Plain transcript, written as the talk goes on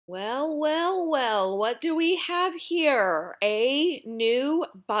Well, well, well, what do we have here? A new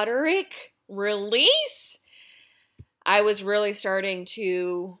Butterick release? I was really starting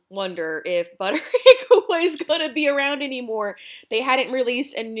to wonder if Butterick was going to be around anymore. They hadn't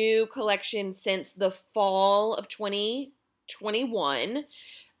released a new collection since the fall of 2021.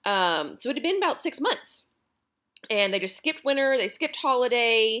 So it had been about 6 months. And they just skipped winter, they skipped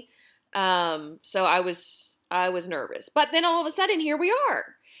holiday. So I was nervous. But then all of a sudden, here we are.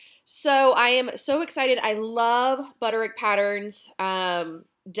 So I am so excited. I love Butterick patterns.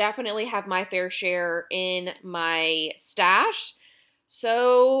 Definitely have my fair share in my stash.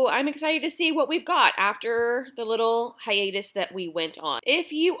 So I'm excited to see what we've got after the little hiatus that we went on.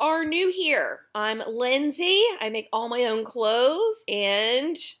 If you are new here, I'm Lindsay. I make all my own clothes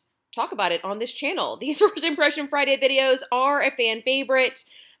and talk about it on this channel. These First Impression Friday videos are a fan favorite.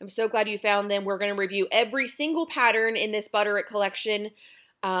 I'm so glad you found them. We're going to review every single pattern in this Butterick collection.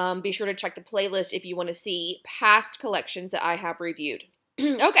 Be sure to check the playlist if you want to see past collections that I have reviewed.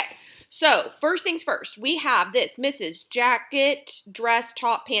 Okay, so first things first, we have this Mrs. Jacket, dress,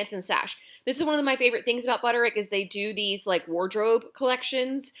 top, pants, and sash. This is one of my favorite things about Butterick is they do these like wardrobe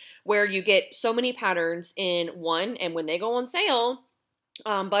collections where you get so many patterns in one, and when they go on sale,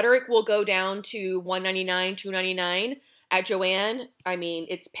 Butterick will go down to $1.99, $2.99. At Joann, I mean,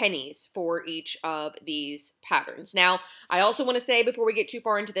 it's pennies for each of these patterns. Now, I also want to say before we get too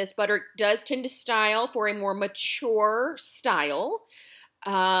far into this, Butterick does tend to style for a more mature style.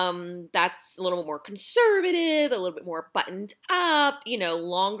 That's a little more conservative, a little bit more buttoned up,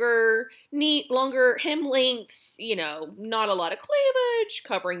 longer hem lengths, not a lot of cleavage,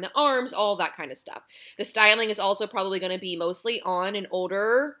 covering the arms, all that kind of stuff. The styling is also probably going to be mostly on an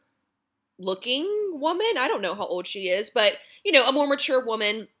older looking woman. I don't know how old she is, but a more mature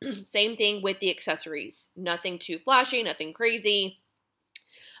woman. Same thing with the accessories. Nothing too flashy, nothing crazy.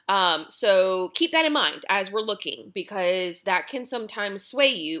 So keep that in mind as we're looking, because that can sometimes sway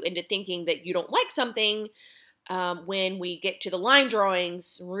you into thinking that you don't like something. When we get to the line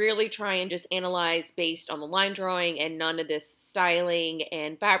drawings, really try and just analyze based on the line drawing and none of this styling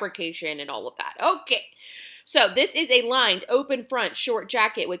and fabrication and all of that. Okay. So this is a lined open front short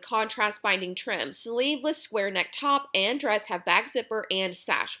jacket with contrast binding trim. Sleeveless square neck top and dress have back zipper and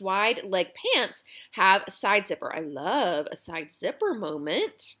sash. Wide leg pants have a side zipper. I love a side zipper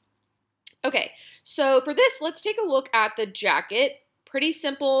moment. Okay, so for this, let's take a look at the jacket. Pretty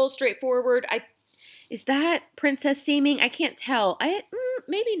simple, straightforward. Is that princess seaming? I can't tell.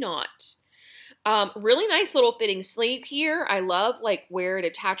 Maybe not. Really nice little fitting sleeve here. I love like where it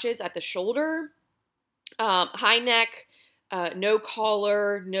attaches at the shoulder. High neck, no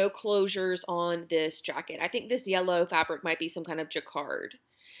collar, no closures on this jacket. I think this yellow fabric might be some kind of jacquard.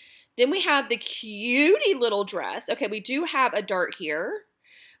 Then we have the cutie little dress. Okay, we do have a dart here.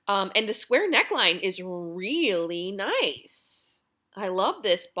 And the square neckline is really nice. I love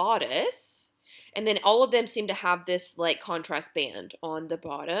this bodice. And then all of them seem to have this like contrast band on the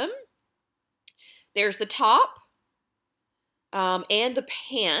bottom. There's the top and the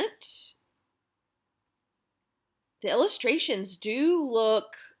pant. The illustrations do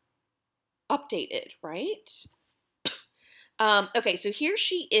look updated, right? Okay, so here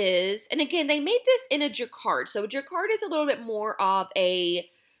she is. And again, they made this in a jacquard. So a jacquard is a little bit more of a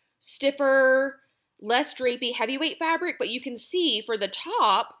stiffer, less drapey, heavyweight fabric. But you can see for the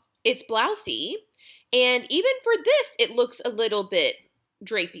top, it's blousey. And even for this, it looks a little bit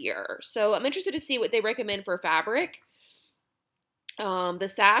drapier. So I'm interested to see what they recommend for fabric. The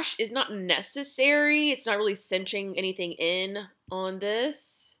sash is not necessary. It's not really cinching anything in on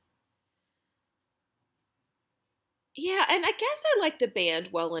this. Yeah, and I guess I like the band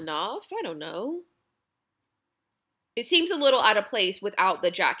well enough. I don't know. It seems a little out of place without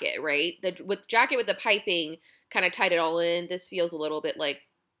the jacket, right? The jacket with the piping kind of tied it all in. This feels a little bit like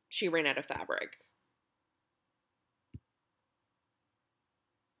she ran out of fabric.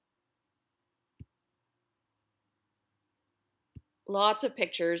 Lots of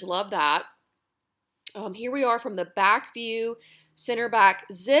pictures. Love that. Here we are from the back view. Center back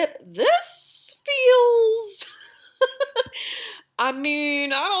zip. This feels... I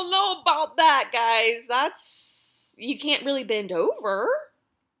mean, I don't know about that, guys. You can't really bend over.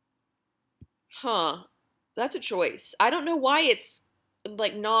 Huh. That's a choice. I don't know why it's,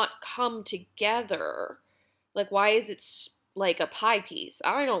 like, not come together. Like, why is it, like, a pie piece?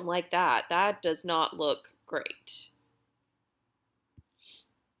 I don't like that. That does not look great.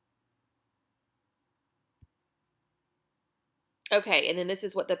 Okay, and then this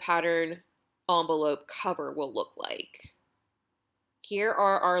is what the pattern envelope cover will look like. Here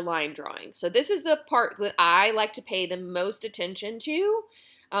are our line drawings. So this is the part that I like to pay the most attention to.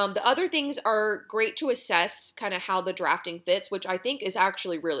 The other things are great to assess kind of how the drafting fits, which I think is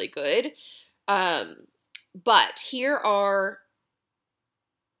actually really good. But here are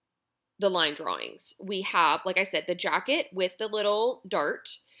the line drawings. We have, like I said, the jacket with the little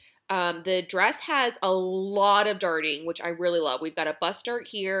dart. The dress has a lot of darting, which I really love. We've got a bust dart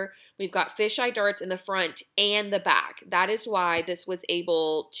here. We've got fisheye darts in the front and the back. That is why this was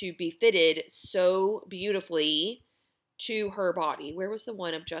able to be fitted so beautifully to her body. Where was the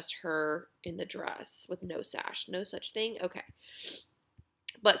one of just her in the dress with no sash? No such thing? Okay.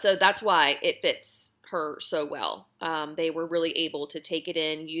 But so that's why it fits her so well. They were really able to take it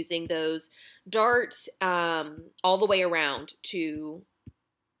in using those darts all the way around to,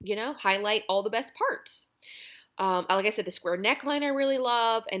 you know, highlight all the best parts. Like I said, the square neckline I really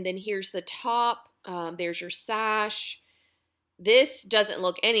love. And then here's the top. There's your sash. This doesn't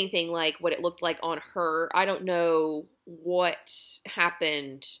look anything like what it looked like on her. I don't know what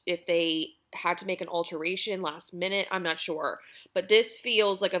happened, if they had to make an alteration last minute. I'm not sure. But this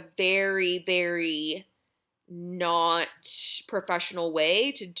feels like a very, very not professional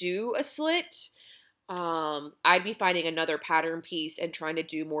way to do a slit. I'd be finding another pattern piece and trying to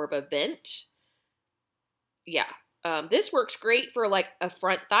do more of a vent. Yeah. This works great for like a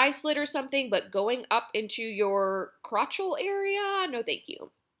front thigh slit or something, but going up into your crotchal area, no thank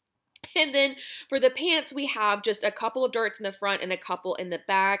you. And then for the pants, we have just a couple of darts in the front and a couple in the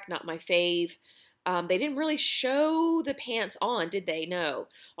back. Not my fave. They didn't really show the pants on, did they? No.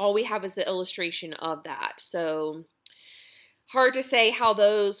 All we have is the illustration of that. So hard to say how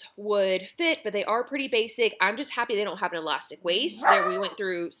those would fit, but they are pretty basic. I'm just happy they don't have an elastic waist. There we went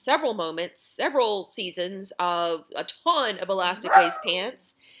through several moments, several seasons of a ton of elastic waist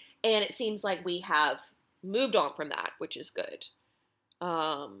pants, and it seems like we have moved on from that, which is good.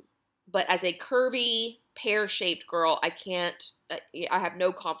 But as a curvy, pear-shaped girl, I have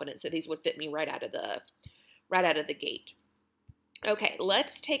no confidence that these would fit me right out of the gate. Okay,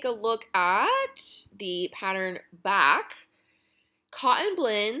 let's take a look at the pattern back. Cotton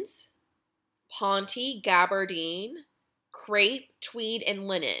blends, ponte, gabardine, crepe, tweed, and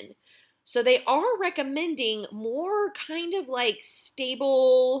linen. So they are recommending more kind of like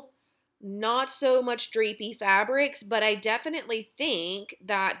stable, not so much drapey fabrics, but I definitely think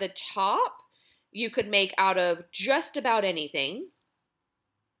that the top you could make out of just about anything.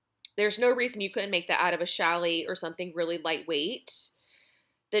 There's no reason you couldn't make that out of a challis or something really lightweight.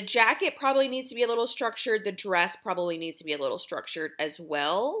 The jacket probably needs to be a little structured. The dress probably needs to be a little structured as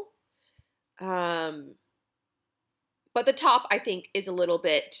well. But the top, I think, is there's a little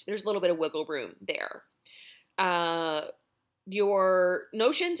bit of wiggle room there. Your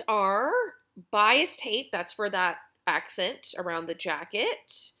notions are bias tape, that's for that accent around the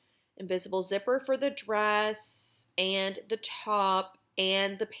jacket, invisible zipper for the dress and the top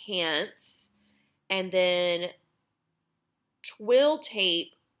and the pants, and then twill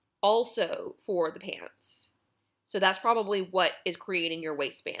tape also for the pants. So that's probably what is creating your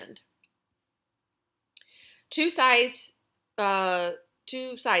waistband. Two sizes of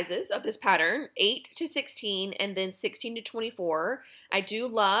this pattern, 8 to 16 and then 16 to 24. I do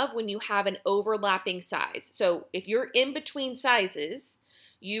love when you have an overlapping size. So if you're in between sizes,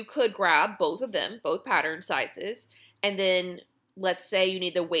 you could grab both of them, both pattern sizes, and then let's say you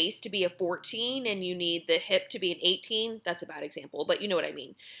need the waist to be a 14 and you need the hip to be an 18. That's a bad example, but you know what I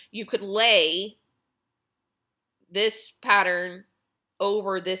mean. You could lay this pattern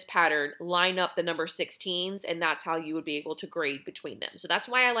over this pattern, line up the number 16s, and that's how you would be able to grade between them. So that's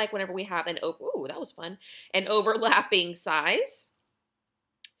why I like whenever we have an overlapping size.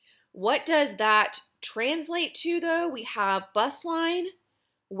 What does that translate to, though? We have bust line,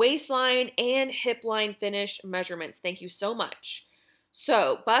 waistline, and hip line finished measurements. Thank you so much.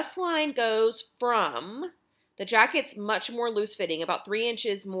 So bust line goes from, the jacket's much more loose fitting, about 3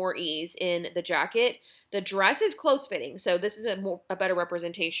 inches more ease in the jacket. The dress is close fitting, so this is a better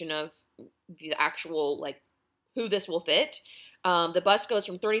representation of the actual, like, who this will fit. The bust goes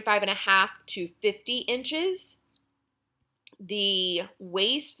from 35.5 to 50 inches. The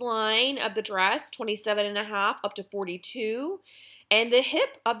waistline of the dress, 27.5 up to 42. And the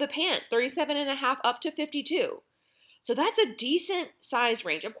hip of the pant, 37.5 up to 52. So that's a decent size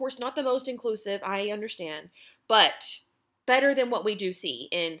range. Of course, not the most inclusive, I understand, but better than what we do see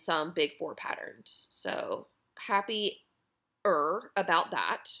in some big 4 patterns. So happy about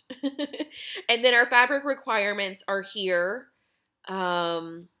that. And then our fabric requirements are here.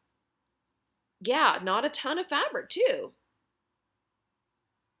 Yeah, not a ton of fabric too.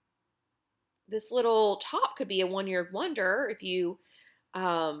 This little top could be a one-year wonder if you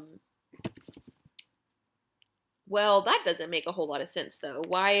Well, that doesn't make a whole lot of sense, though.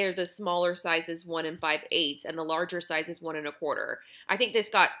 Why are the smaller sizes 1 5/8 and the larger sizes 1 1/4? I think this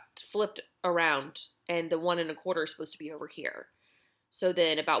got flipped around, and the 1 1/4 is supposed to be over here. So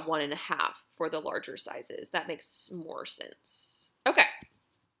then about 1 1/2 for the larger sizes. That makes more sense. Okay.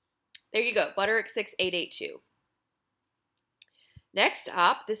 There you go. Butterick 6882. Next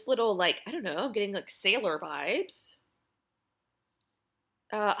up, this little, like, I don't know, I'm getting like sailor vibes.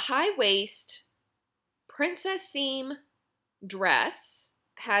 High waist, princess seam dress,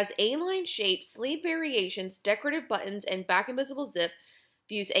 has A-line shape, sleeve variations, decorative buttons, and back invisible zip.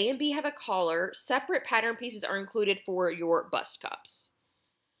 Views A and B have a collar. Separate pattern pieces are included for your bust cups.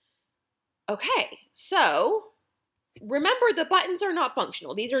 Okay, so remember, the buttons are not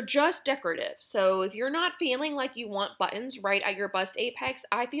functional. These are just decorative. So if you're not feeling like you want buttons right at your bust apex,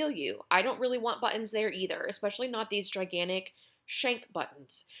 I feel you. I don't really want buttons there either, especially not these gigantic shank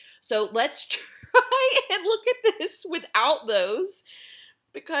buttons. So let's try and look at this without those,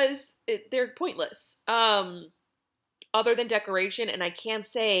 because they're pointless. Other than decoration, and I can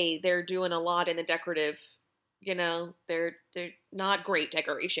say they're doing a lot in the decorative, you know, they're not great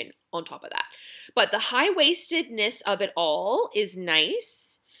decoration on top of that. But the high-waistedness of it all is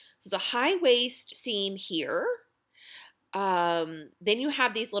nice. There's a high waist seam here. Then you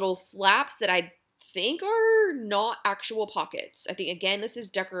have these little flaps that I think are not actual pockets. I think, again, this is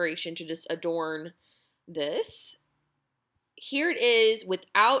decoration to just adorn this. Here it is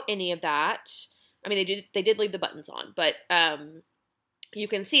without any of that. I mean, they did leave the buttons on, but you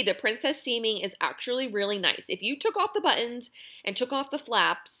can see the princess seaming is actually really nice. If you took off the buttons and took off the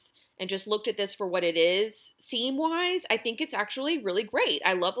flaps and just looked at this for what it is, seam-wise, I think it's actually really great.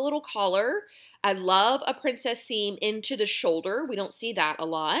 I love the little collar. I love a princess seam into the shoulder. We don't see that a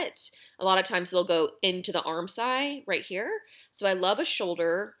lot. A lot of times they'll go into the arm side right here. So I love a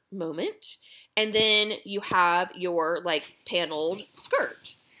shoulder moment. And then you have your, like, paneled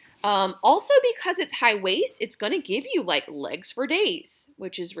skirt. Also, because it's high waist, it's going to give you like legs for days,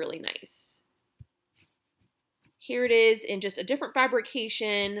 which is really nice. Here it is in just a different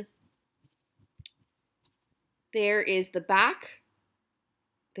fabrication. There is the back.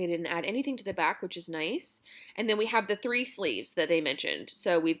 They didn't add anything to the back, which is nice. And then we have the 3 sleeves that they mentioned.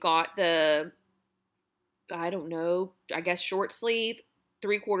 So we've got the, I don't know, I guess short sleeve,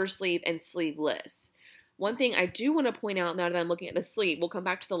 3/4 sleeve, and sleeveless. One thing I do want to point out now that I'm looking at the sleeve, we'll come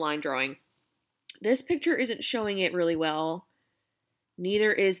back to the line drawing. This picture isn't showing it really well.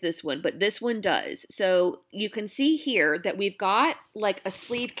 Neither is this one, but this one does. So you can see here that we've got like a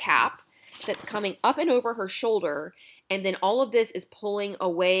sleeve cap that's coming up and over her shoulder, and then all of this is pulling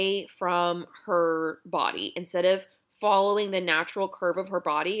away from her body. Instead of following the natural curve of her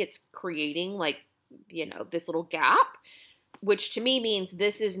body, it's creating like, you know, this little gap, which to me means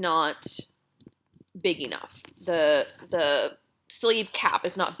this is not big enough. The sleeve cap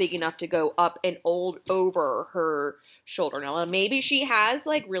is not big enough to go up and over her shoulder. Now, maybe she has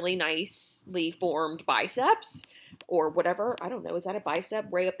like really nicely formed biceps or whatever. I don't know. Is that a bicep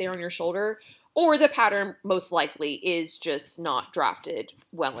way up there on your shoulder? Or the pattern most likely is just not drafted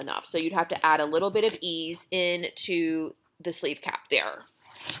well enough. So you'd have to add a little bit of ease into the sleeve cap there.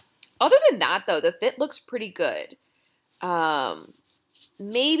 Other than that, though, the fit looks pretty good.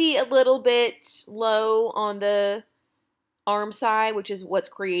 Maybe a little bit low on the arm side, which is what's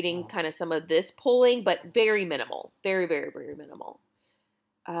creating kind of some of this pulling, but very minimal. Very, very, very minimal.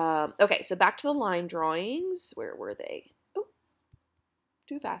 Okay, so back to the line drawings. Where were they? Oh,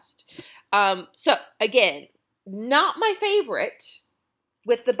 too fast. So, again, not my favorite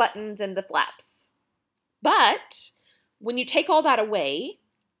with the buttons and the flaps. But when you take all that away,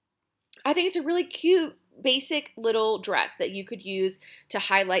 I think it's a really cute basic little dress that you could use to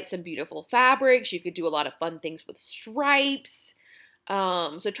highlight some beautiful fabrics. You could do a lot of fun things with stripes.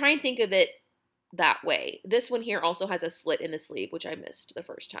 So try and think of it that way. This one here also has a slit in the sleeve, which I missed the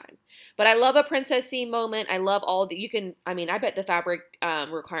first time. But I love a princess seam moment. I love all the, you can, I mean, I bet the fabric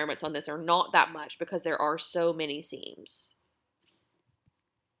requirements on this are not that much because there are so many seams.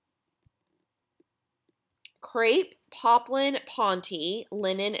 Crepe, poplin, ponte,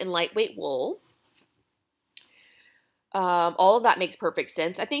 linen, and lightweight wool. All of that makes perfect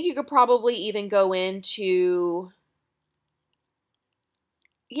sense. I think you could probably even go into,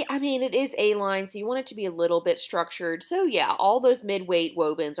 yeah, I mean, it is A-line, so you want it to be a little bit structured. So yeah, all those mid-weight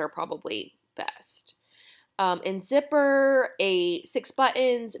wovens are probably best. And zipper, 6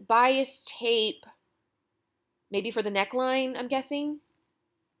 buttons, bias tape, maybe for the neckline, I'm guessing.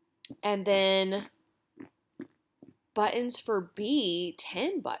 And then buttons for B,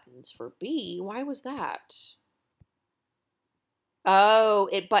 10 buttons for B. Why was that? Oh,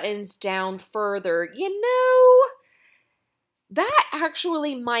 it buttons down further. You know, That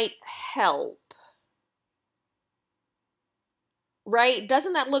actually might help. Right?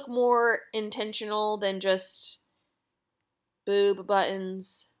 Doesn't that look more intentional than just boob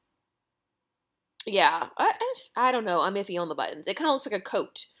buttons? Yeah, I don't know. I'm iffy on the buttons. It kind of looks like a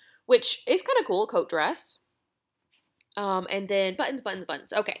coat, which is kind of cool, a coat dress. And then buttons, buttons,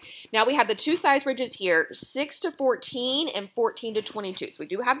 buttons. Okay, now we have the two size ranges here, 6 to 14 and 14 to 22. So we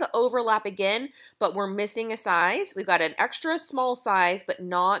do have the overlap again, but we're missing a size. We've got an extra small size, but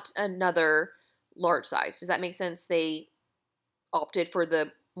not another large size. Does that make sense? They opted for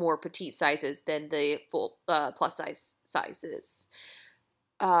the more petite sizes than the full plus size sizes.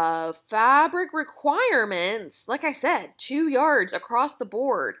 Fabric requirements, like I said, 2 yards across the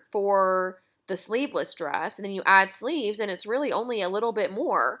board for the sleeveless dress, and then you add sleeves and it's really only a little bit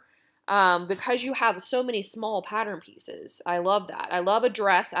more because you have so many small pattern pieces. I love that. I love a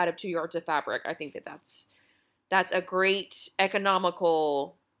dress out of 2 yards of fabric. I think that that's a great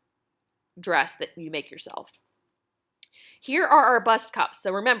economical dress that you make yourself. Here are our bust cups.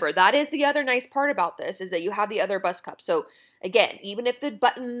 So remember, that is the other nice part about this, is that you have the other bust cups. So again, even if the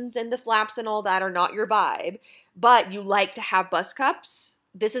buttons and the flaps and all that are not your vibe, but you like to have bust cups,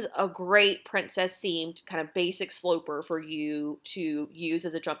 this is a great princess seamed kind of basic sloper for you to use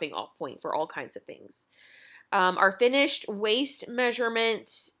as a jumping off point for all kinds of things. Our finished waist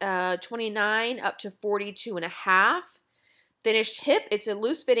measurement, 29 up to 42 and a half. Finished hip, it's a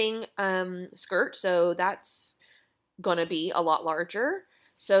loose fitting skirt, so that's gonna be a lot larger.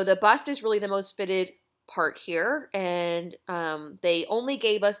 So the bust is really the most fitted part here, and they only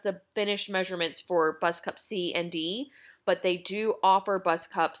gave us the finished measurements for bust cup C and D, but they do offer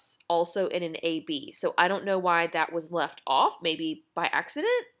bust cups also in an AB. So I don't know why that was left off, maybe by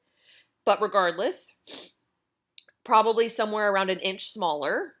accident, but regardless, probably somewhere around an inch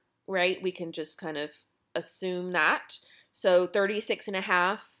smaller, right? We can just kind of assume that. So 36 and a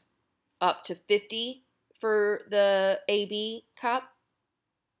half up to 50 for the AB cup,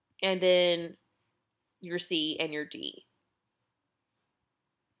 and then your C and your D.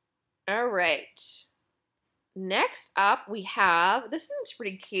 All right. Next up, we have, this one's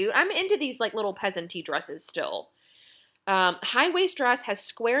pretty cute. I'm into these like little peasant-y dresses still. High waist dress has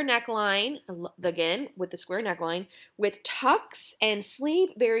square neckline, again, with the square neckline, with tucks and sleeve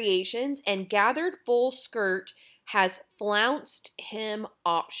variations, and gathered full skirt has flounced hem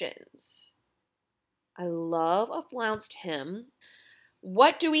options. I love a flounced hem.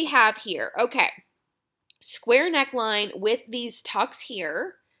 What do we have here? Okay. Square neckline with these tucks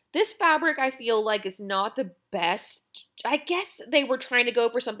here. This fabric, I feel like, is not the best. I guess they were trying to go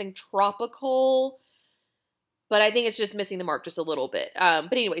for something tropical, but I think it's just missing the mark just a little bit.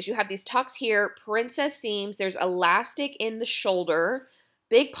 But anyways, you have these tucks here, princess seams. There's elastic in the shoulder,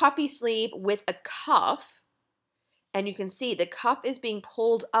 big puffy sleeve with a cuff. And you can see the cuff is being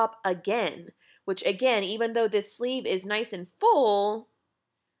pulled up again, which again, even though this sleeve is nice and full,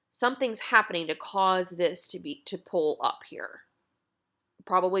 something's happening to cause this to pull up here.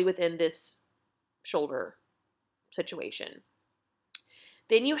 Probably within this shoulder situation.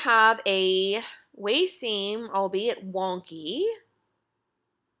 Then you have a waist seam, albeit wonky,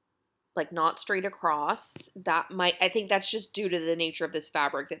 like not straight across. I think that's just due to the nature of this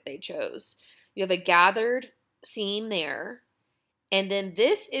fabric that they chose. You have a gathered seam there, and then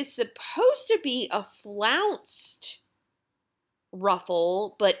this is supposed to be a flounced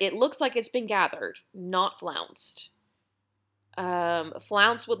ruffle, but it looks like it's been gathered, not flounced.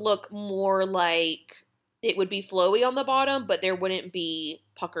 Flounce would look more like it would be flowy on the bottom, but there wouldn't be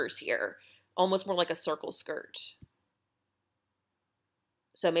puckers here. Almost more like a circle skirt.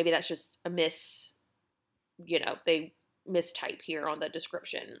 So maybe that's just a they mistype here on the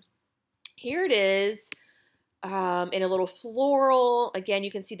description. Here it is in a little floral. Again, you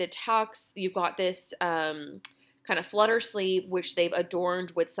can see the tucks. You've got this kind of flutter sleeve, which they've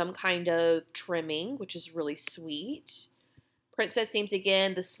adorned with some kind of trimming, which is really sweet. Princess seams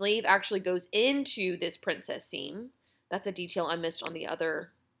again. The sleeve actually goes into this princess seam. That's a detail I missed on the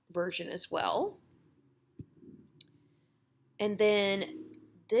other version as well. And then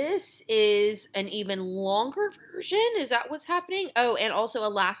this is an even longer version. Is that what's happening? Oh, and also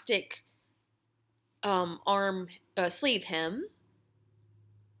elastic arm sleeve hem.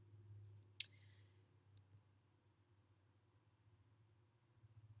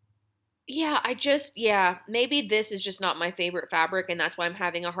 Yeah, maybe this is just not my favorite fabric, and that's why I'm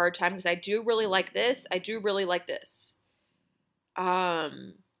having a hard time, because I do really like this. I do really like this. Yeah,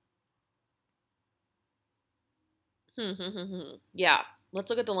 let's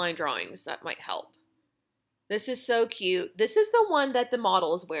look at the line drawings. That might help. This is so cute. This is the one that the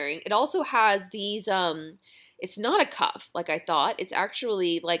model is wearing. It also has these, It's not a cuff like I thought. It's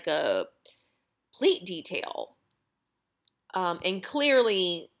actually like a pleat detail. And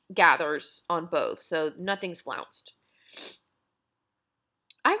clearly gathers on both, so nothing's flounced.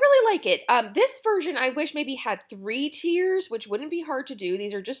 I really like it. This version I wish maybe had 3 tiers, which wouldn't be hard to do.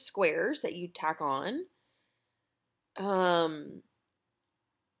 These are just squares that you tack on. Yeah,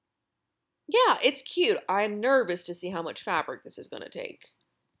 it's cute. I'm nervous to see how much fabric this is going to take.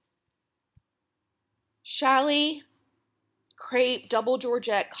 Challis, crepe, double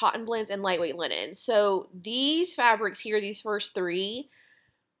georgette, cotton blends, and lightweight linen. So these fabrics here, these first 3,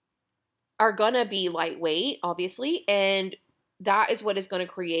 are going to be lightweight, obviously, and that is what is going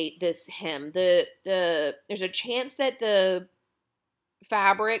to create this hem. There's a chance that the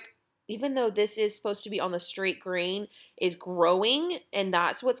fabric, even though this is supposed to be on the straight grain, is growing, and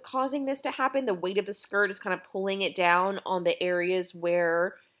that's what's causing this to happen. The weight of the skirt is kind of pulling it down on the areas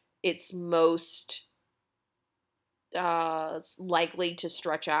where it's most likely to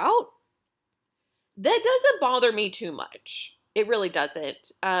stretch out. That doesn't bother me too much. It really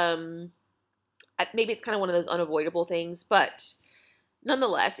doesn't. Maybe it's kind of one of those unavoidable things, but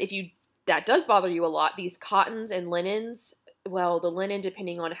nonetheless, that does bother you a lot, these cottons and linens, well, the linen,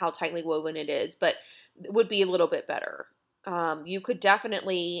 depending on how tightly woven it is, but would be a little bit better. You could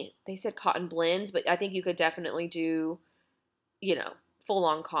definitely, they said cotton blends, but I think you could definitely do,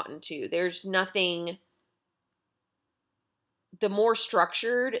 full-on cotton too. There's nothing, the more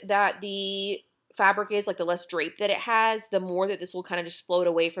structured that the fabric is, like the less drape that it has, the more that this will kind of just float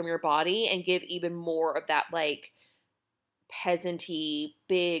away from your body and give even more of that like peasanty,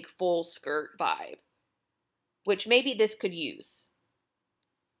 big, full skirt vibe, which maybe this could use.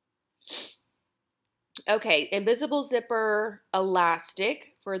 Okay, invisible zipper,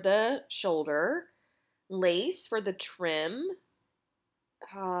 elastic for the shoulder, lace for the trim,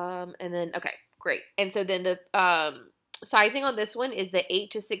 and then, okay, great. And so then the sizing on this one is the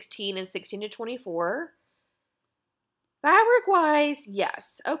 8 to 16 and 16 to 24. Fabric-wise,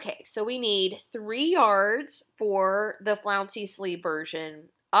 yes. Okay, so we need 3 yards for the flouncy sleeve version,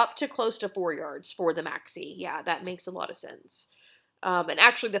 up to close to 4 yards for the maxi. Yeah, that makes a lot of sense. And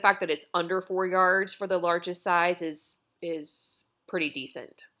actually, the fact that it's under 4 yards for the largest size is pretty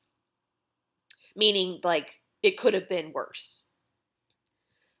decent. Meaning, like, it could have been worse.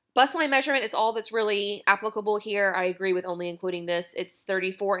 Bust line measurement is all that's really applicable here. I agree with only including this. It's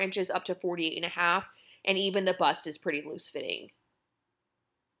 34 inches up to 48.5, and even the bust is pretty loose fitting.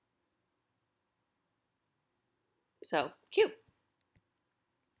 So, cute.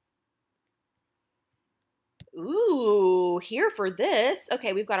 Ooh, here for this.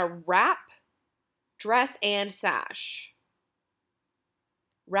 Okay, we've got a wrap dress and sash.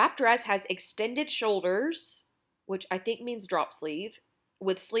 Wrap dress has extended shoulders, which I think means drop sleeve,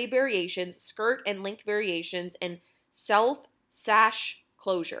 with sleeve variations, skirt and length variations, and self sash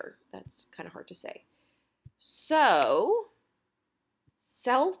closure. That's kind of hard to say. So,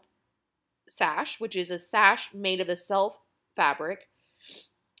 self sash, which is a sash made of the self fabric,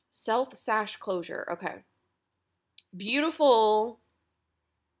 self sash closure. Okay. Beautiful,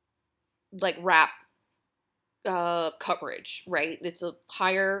 like, wrap coverage, right? It's a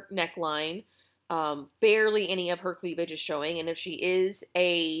higher neckline. Barely any of her cleavage is showing. And if she is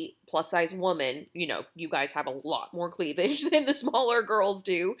a plus size woman, you guys have a lot more cleavage than the smaller girls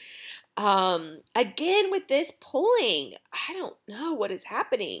do. Again, with this pulling, I don't know what is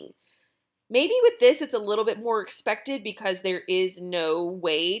happening. Maybe with this, it's a little bit more expected because there is no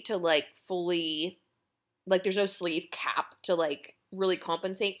way to like fully, like there's no sleeve cap to like really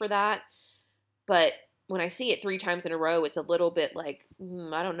compensate for that. But when I see it 3 times in a row, it's a little bit like,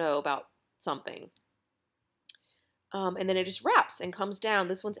 I don't know about something. And then it just wraps and comes down.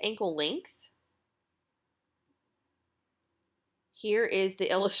 This one's ankle length. Here is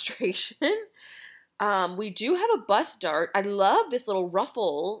the illustration. We do have a bust dart. I love this little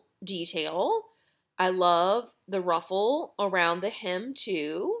ruffle detail. I love the ruffle around the hem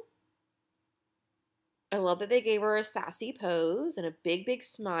too. I love that they gave her a sassy pose and a big, big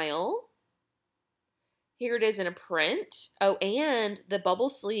smile. Here it is in a print. Oh, and the bubble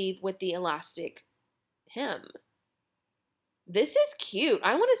sleeve with the elastic hem. This is cute.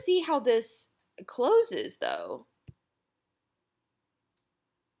 I want to see how this closes, though.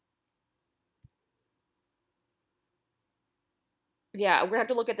 Yeah, we're going to have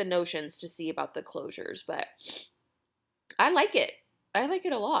to look at the notions to see about the closures, but I like it. I like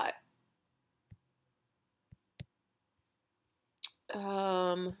it a lot.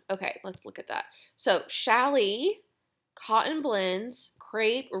 Okay, let's look at that. So, challis, cotton blends,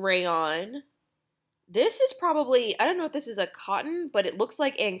 crepe, rayon. This is probably, I don't know if this is a cotton, but it looks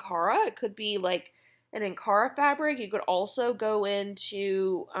like Ankara. It could be like And in Cara fabric, you could also go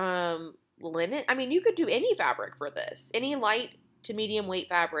into linen. I mean, you could do any fabric for this. Any light to medium weight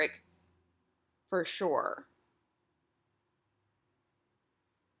fabric for sure.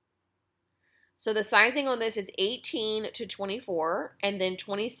 So the sizing on this is 18 to 24 and then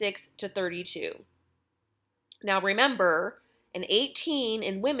 26 to 32. Now remember, an 18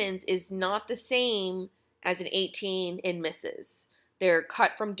 in women's is not the same as an 18 in misses. They're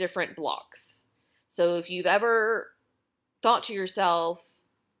cut from different blocks. So if you've ever thought to yourself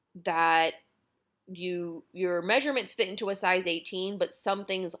that your measurements fit into a size 18, but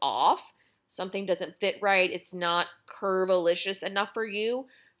something's off, something doesn't fit right, it's not curvilicious enough for you,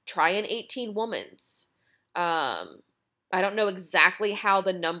 try an 18 woman's. I don't know exactly how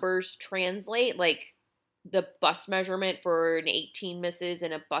the numbers translate, like the bust measurement for an 18 misses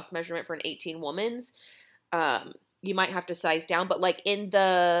and a bust measurement for an 18 woman's. You might have to size down, but like in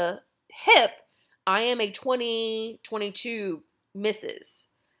the hip, I am a 22 misses.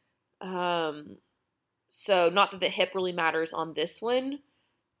 So not that the hip really matters on this one,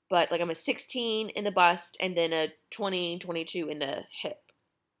 but like I'm a 16 in the bust and then a 22 in the hip.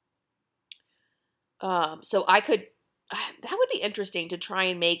 So I could, that would be interesting to try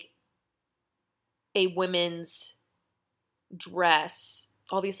and make a women's dress,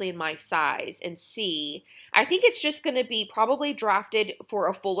 obviously in my size, and see. I think it's just going to be probably drafted for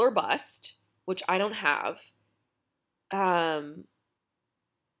a fuller bust, which I don't have.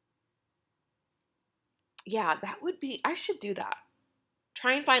 Yeah, that would be, I should do that.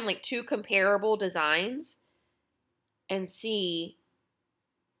 Try and find like 2 comparable designs and see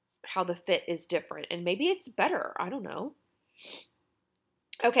how the fit is different. And maybe it's better. I don't know.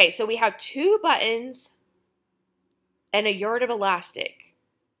 Okay, so we have 2 buttons and a yard of elastic.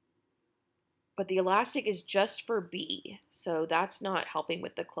 But the elastic is just for B, so that's not helping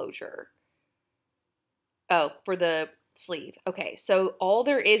with the closure. Oh, for the sleeve. Okay, so all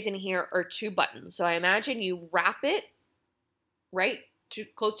there is in here are 2 buttons. So I imagine you wrap it right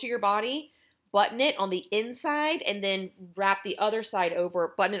close to your body, button it on the inside, and then wrap the other side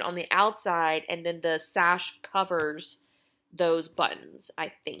over, button it on the outside, and then the sash covers those buttons,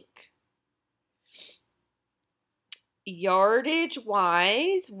 I think. Yardage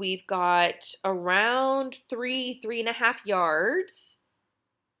wise, we've got around 3.5 yards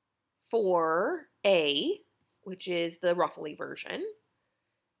for A, which is the ruffly version.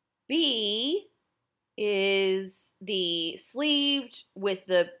 B is the sleeved with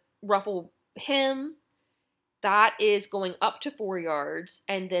the ruffle hem. That is going up to 4 yards,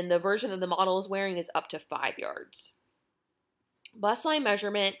 and then the version that the model is wearing is up to 5 yards. Bust line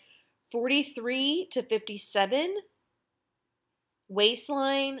measurement 43 to 57.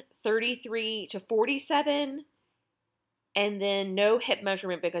 Waistline 33 to 47. And then no hip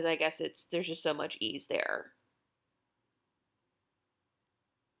measurement because I guess there's just so much ease there.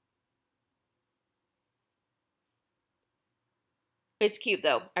 It's cute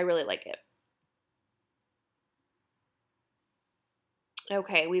though. I really like it.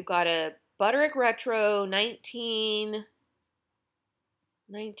 Okay, we've got a Butterick Retro 19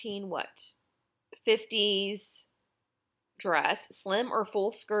 what? 50s dress, slim or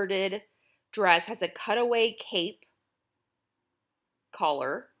full skirted dress, has a cutaway cape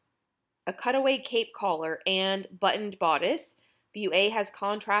collar, and buttoned bodice. View A has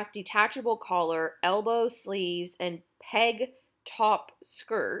contrast detachable collar, elbow sleeves, and peg top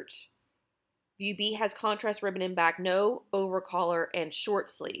skirt. View B has contrast ribbon and back, no over collar, and short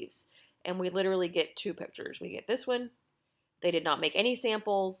sleeves. And we literally get 2 pictures. We get this one. They did not make any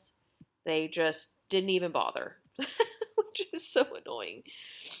samples. They just didn't even bother, which is so annoying.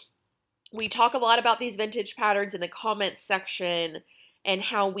 We talk a lot about these vintage patterns in the comments section and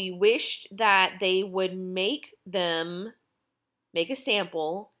how we wished that they would make a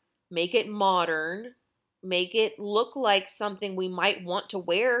sample, make it modern, make it look like something we might want to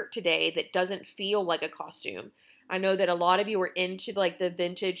wear today that doesn't feel like a costume. I know that a lot of you are into like the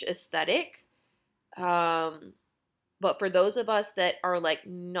vintage aesthetic. But for those of us that are like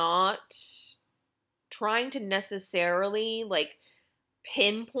not trying to necessarily like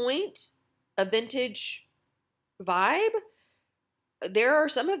pinpoint a vintage vibe, there are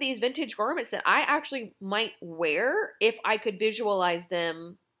some of these vintage garments that I actually might wear if I could visualize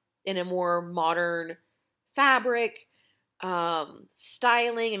them in a more modern fabric,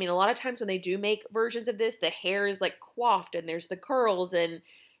 styling. I mean, a lot of times when they do make versions of this, the hair is like coiffed and there's the curls and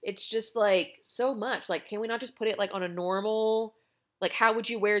it's just like so much. Like, can we not just put it like on a normal, like how would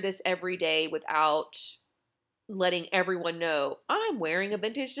you wear this every day without letting everyone know I'm wearing a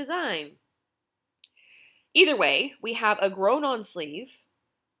vintage design? Either way, we have a grown-on sleeve.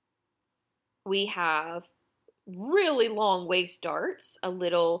 We have really long waist darts, a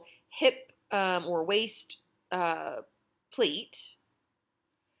little hip or waist pleat.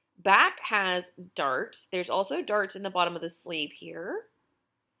 Back has darts. There's also darts in the bottom of the sleeve here.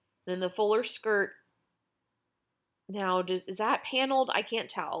 Then the fuller skirt. Now, is that paneled? I can't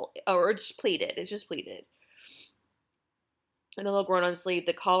tell. Or it's pleated. It's just pleated. And a little grown-on sleeve.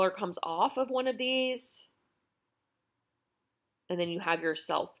 The collar comes off of one of these. And then you have your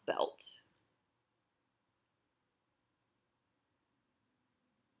self belt.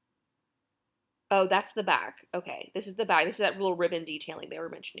 Oh, that's the back. Okay, this is the back. This is that little ribbon detailing they were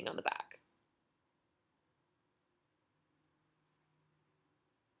mentioning on the back.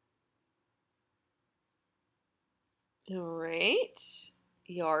 All right.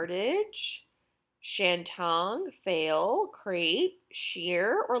 Yardage, shantung, fail, crepe,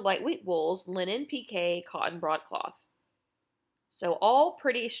 sheer or lightweight wools, linen, piqué, cotton, broadcloth. So all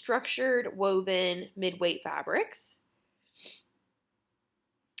pretty structured, woven, mid-weight fabrics.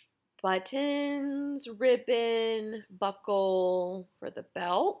 Buttons, ribbon, buckle for the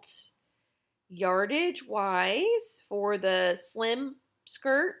belt. Yardage wise for the slim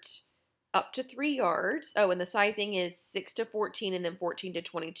skirt, up to 3 yards. Oh, and the sizing is 6 to 14 and then 14 to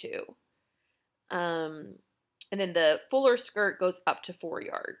 22. And then the fuller skirt goes up to 4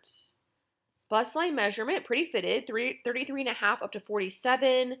 yards. Bust line measurement, pretty fitted, 33 and a half up to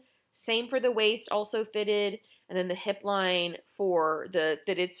 47. Same for the waist, also fitted. And then the hip line for the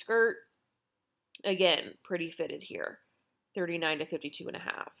fitted skirt, again, pretty fitted here, 39 to 52 and a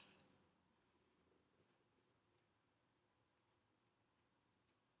half.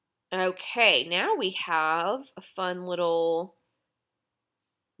 Okay, now we have a fun little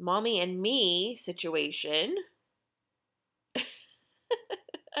mommy and me situation.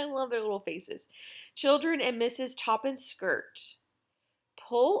 I love their little faces. Children and Mrs. Top and skirt.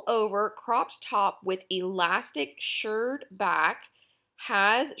 Pull over cropped top with elastic shirred back,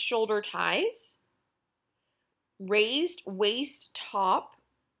 has shoulder ties, raised waist top,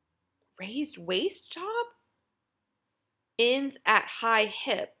 ends at high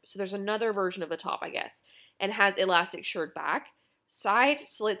hip. So there's another version of the top, I guess, and has elastic shirred back, side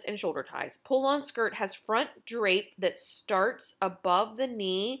slits and shoulder ties. Pull-on skirt has front drape that starts above the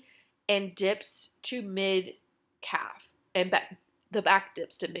knee and dips to mid-calf, and the back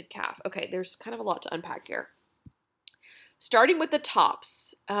dips to mid-calf. Okay, there's kind of a lot to unpack here. Starting with the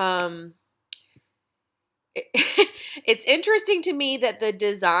tops. It's interesting to me that the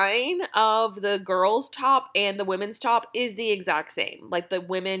design of the girls' top and the women's top is the exact same. Like, the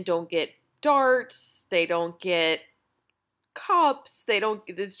women don't get darts, they don't get cups,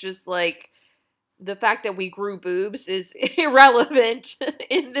 it's just like the fact that we grew boobs is irrelevant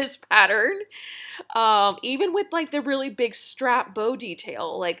in this pattern. Even with like the really big strap bow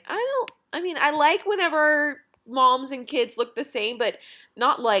detail, like I like whenever moms and kids look the same, but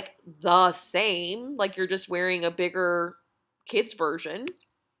not like the same, like you're just wearing a bigger kids version.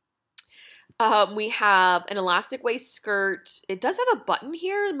 We have an elastic waist skirt. It does have a button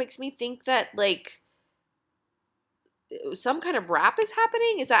here. It makes me think that like some kind of wrap is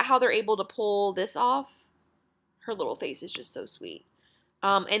happening. Is that how they're able to pull this off? Her little face is just so sweet.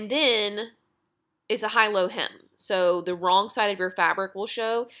 And then it's a high-low hem. So the wrong side of your fabric will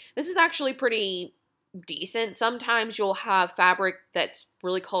show. This is actually pretty decent. Sometimes you'll have fabric that's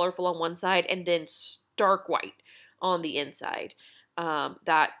really colorful on one side and then stark white on the inside.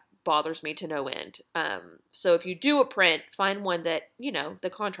 That bothers me to no end. So if you do a print, find one that, you know, the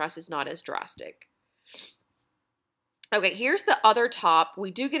contrast is not as drastic. Okay, here's the other top.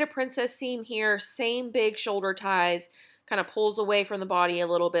 We do get a princess seam here, same big shoulder ties, kind of pulls away from the body a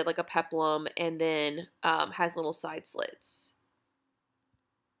little bit like a peplum, and then has little side slits.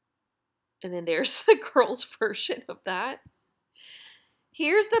 And then there's the girls' version of that.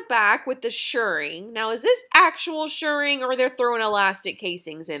 Here's the back with the shirring. Now, is this actual shirring or they're throwing elastic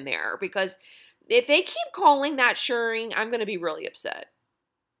casings in there? Because if they keep calling that shirring, I'm going to be really upset.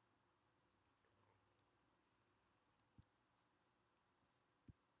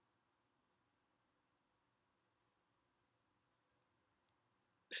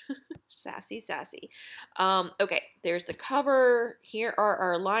 Sassy, sassy. Okay, there's the cover. Here are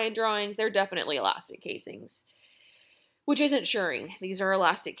our line drawings. They're definitely elastic casings, which isn't shirring. These are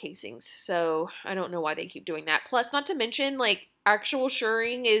elastic casings, so I don't know why they keep doing that. Plus, not to mention, like, actual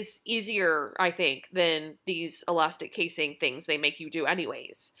shirring is easier, I think, than these elastic casing things they make you do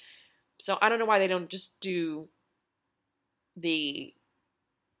anyways. So I don't know why they don't just do the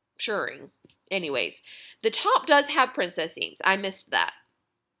shirring. Anyways, the top does have princess seams. I missed that.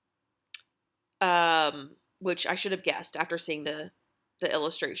 Which I should have guessed after seeing the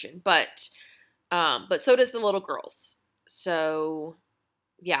illustration. But But so does the little girls. So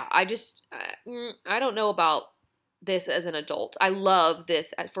yeah, I don't know about this as an adult. I love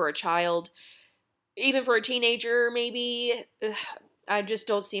this for a child, even for a teenager, maybe. Ugh, I just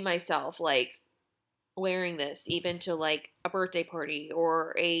don't see myself like wearing this even to like a birthday party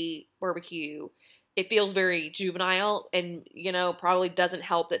or a barbecue. It feels very juvenile and, probably doesn't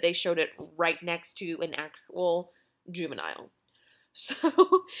help that they showed it right next to an actual juvenile. So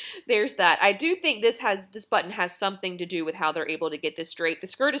there's that. I do think this button has something to do with how they're able to get this straight. The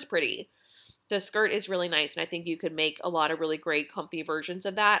skirt is pretty. The skirt is really nice, and I think you could make a lot of really great comfy versions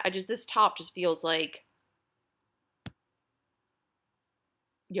of that. This top just feels like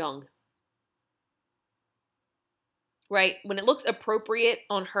young. Right? When it looks appropriate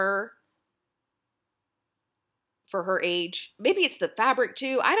on her for her age. Maybe it's the fabric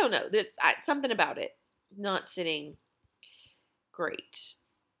too. I don't know. There's something about it not sitting great.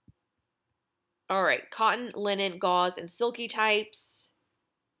 All right, cotton, linen, gauze, and silky types.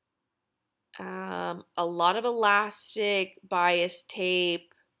 A lot of elastic, bias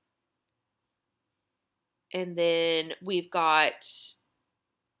tape. And then we've got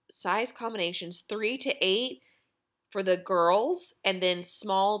size combinations 3 to 8 for the girls, and then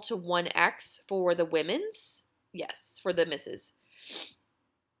small to 1X for the women's. Yes, for the misses.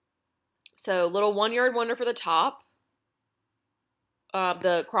 So little 1 yard wonder for the top,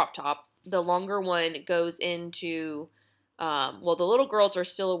 the crop top. The longer one goes into, well, the little girls are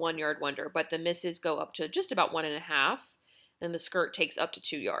still a 1 yard wonder, but the misses go up to just about 1.5, and the skirt takes up to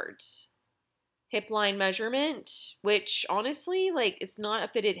 2 yards. Hip line measurement, which honestly, like, it's not a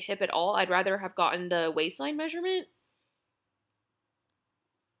fitted hip at all. I'd rather have gotten the waistline measurement.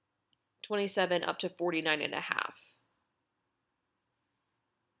 27 up to 49.5.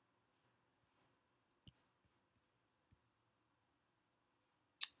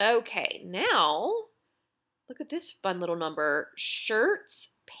 Okay, now look at this fun little number. Shirts,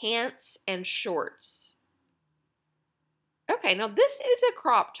 pants, and shorts. Okay, now this is a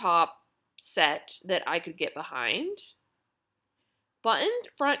crop top set that I could get behind. Buttoned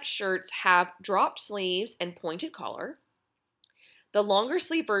front shirts have dropped sleeves and pointed collar. The longer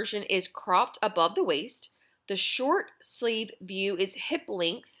sleeve version is cropped above the waist. The short sleeve view is hip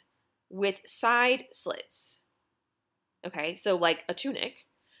length with side slits. Okay, so like a tunic.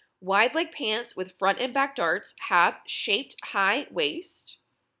 Wide leg pants with front and back darts have shaped high waist,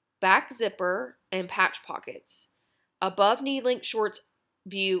 back zipper, and patch pockets. Above knee length shorts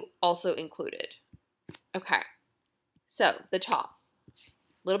view also included. Okay, so the top. A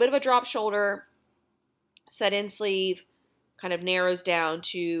little bit of a drop shoulder, set in sleeve, kind of narrows down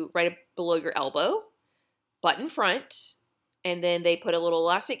to right below your elbow, button front, and then they put a little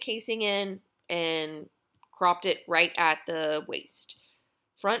elastic casing in and cropped it right at the waist.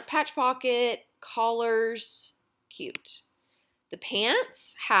 Front patch pocket, collars, cute. The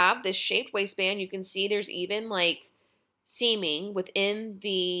pants have this shaped waistband. You can see there's even like seaming within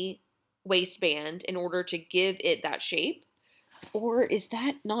the waistband in order to give it that shape. Or is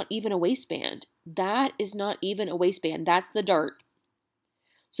that not even a waistband? That is not even a waistband. That's the dart.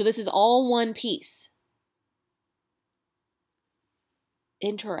 So this is all one piece.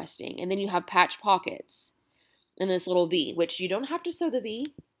 Interesting. And then you have patch pockets and this little V, which you don't have to sew the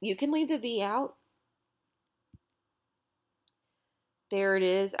V. You can leave the V out. There it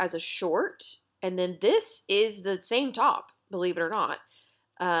is as a short. And then this is the same top, believe it or not,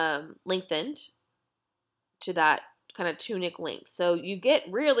 lengthened to that kind of tunic length. So you get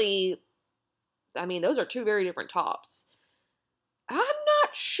really, I mean, those are two very different tops. I'm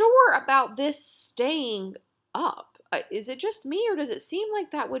not sure about this staying up. Is it just me, or does it seem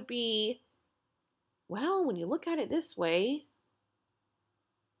like that would be, well, when you look at it this way,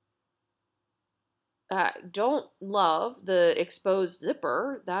 don't love the exposed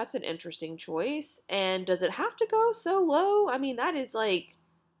zipper. That's an interesting choice. And does it have to go so low? I mean, that is like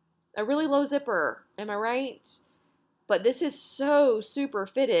a really low zipper. Am I right? But this is so super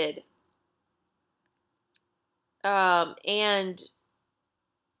fitted. And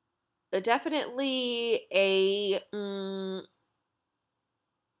definitely a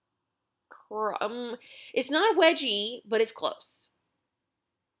it's not wedgy, but it's close.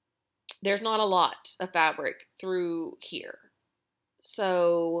 There's not a lot of fabric through here.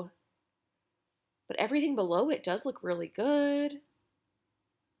 So, but everything below it does look really good.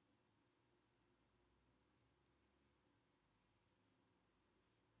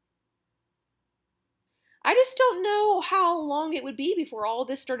 I just don't know how long it would be before all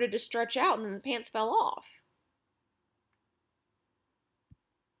this started to stretch out and then the pants fell off.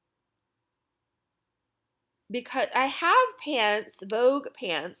 Because I have pants, Vogue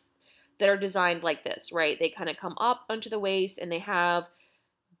pants, that are designed like this, right? They kind of come up onto the waist and they have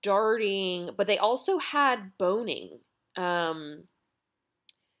darting, but they also had boning,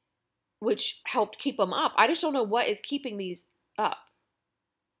 which helped keep them up. I just don't know what is keeping these up.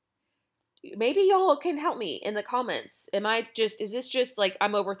 Maybe y'all can help me in the comments. Is this just like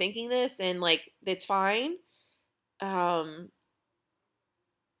I'm overthinking this and like it's fine? Because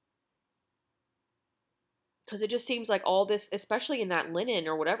it just seems like all this, especially in that linen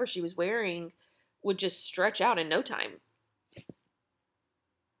or whatever she was wearing, would just stretch out in no time.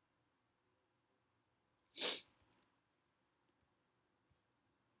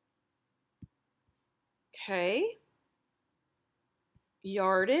 Okay.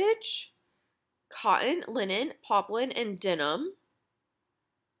 Yardage, cotton, linen, poplin, and denim.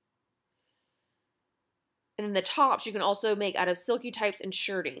 And then the tops you can also make out of silky types and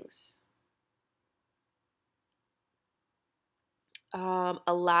shirtings.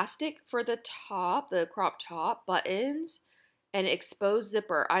 Elastic for the top, the crop top, buttons, and exposed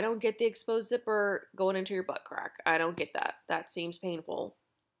zipper. I don't get the exposed zipper going into your butt crack. I don't get that. That seems painful.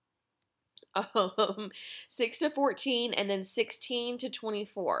 6 to 14 and then 16 to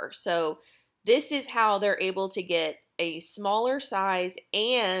 24. So this is how they're able to get a smaller size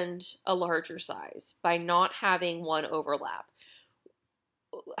and a larger size by not having one overlap.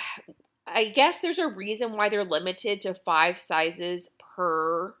 I guess there's a reason why they're limited to 5 sizes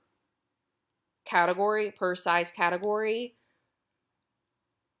per category, per size category.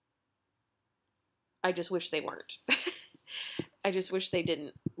 I just wish they weren't. I just wish they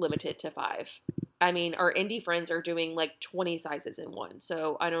didn't limit it to 5. I mean, our indie friends are doing like 20 sizes in one,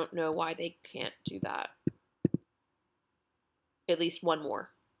 so I don't know why they can't do that. At least one more,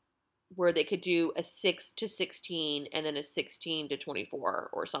 where they could do a 6 to 16 and then a 16 to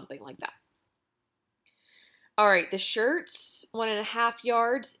 24 or something like that. All right, the shirts, 1.5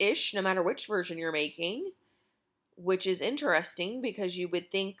 yards-ish, no matter which version you're making, which is interesting because you would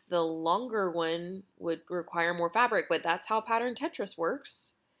think the longer one would require more fabric, but that's how pattern Tetris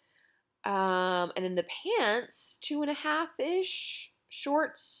works. And then the pants, 2.5-ish,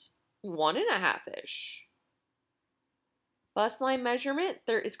 shorts, 1.5-ish. Bust line measurement,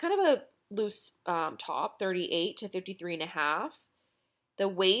 it's kind of a loose top, 38 to 53.5. The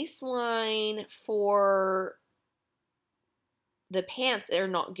waistline for the pants are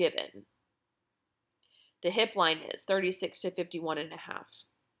not given. The hip line is 36 to 51.5.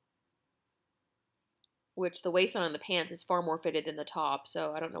 Which the waistline on the pants is far more fitted than the top,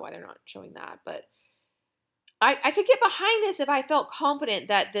 so I don't know why they're not showing that. But I could get behind this if I felt confident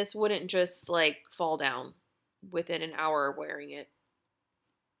that this wouldn't just like fall down within an hour of wearing it.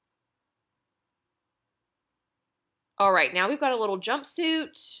 All right, now we've got a little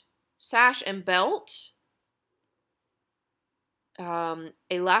jumpsuit, sash, and belt.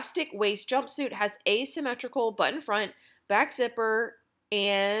 Elastic waist jumpsuit has asymmetrical button front, back zipper,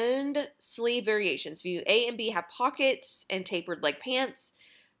 and sleeve variations. View A and B have pockets and tapered leg pants.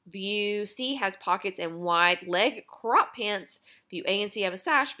 View C has pockets and wide leg crop pants. View A and C have a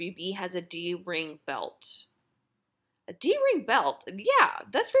sash. View B has a D-ring belt. A D-ring belt? Yeah,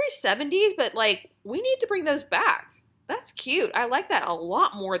 that's very 70s, but like, we need to bring those back. That's cute. I like that a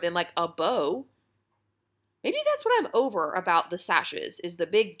lot more than like a bow. Maybe that's what I'm over about the sashes, is the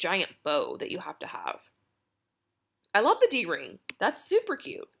big giant bow that you have to have. I love the D-ring. That's super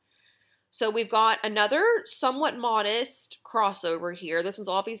cute. So we've got another somewhat modest crossover here. This one's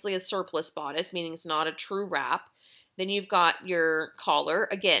obviously a surplus bodice, meaning it's not a true wrap. Then you've got your collar.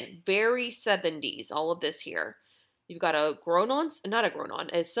 Again, very 70s, all of this here. You've got a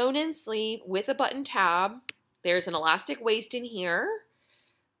a sewn-in sleeve with a button tab. There's an elastic waist in here.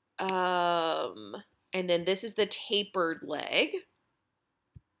 And then this is the tapered leg.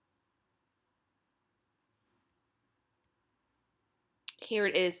 Here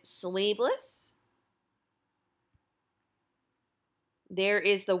it is sleeveless. There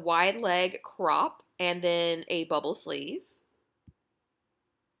is the wide leg crop and then a bubble sleeve.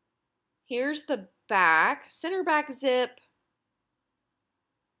 Here's the back, center back zip.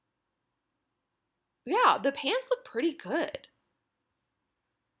 Yeah, the pants look pretty good.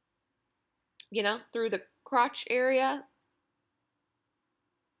 You know, through the crotch area.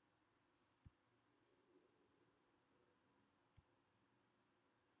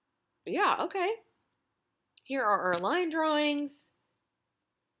 Yeah, okay. Here are our line drawings.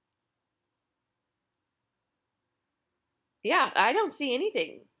 Yeah, I don't see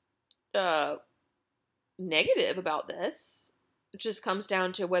anything negative about this. It just comes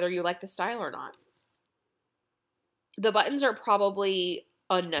down to whether you like the style or not. The buttons are probably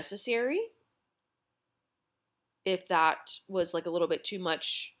unnecessary. If that was like a little bit too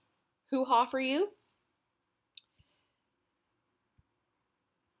much hoo-ha for you.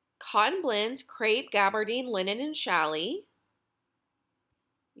 Cotton blends, crepe, gabardine, linen, and challis.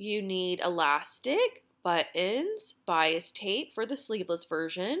 You need elastic, buttons, bias tape for the sleeveless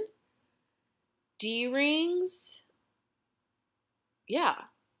version. D-rings. Yeah,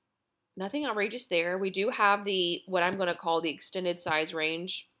 nothing outrageous there. We do have the, what I'm going to call the extended size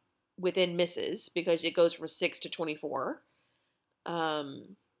range within misses, because it goes from 6 to 24.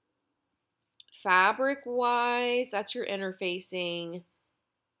 Fabric-wise, that's your interfacing.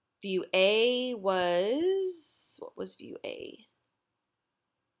 View A was, what was View A?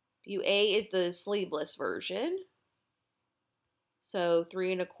 View A is the sleeveless version. So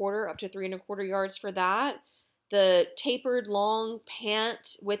 3 1/4 up to 3 1/4 yards for that. The tapered long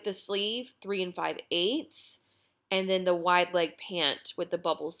pant with the sleeve, 3 5/8. And then the wide leg pant with the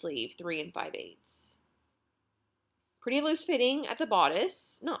bubble sleeve, 3 5/8. Pretty loose fitting at the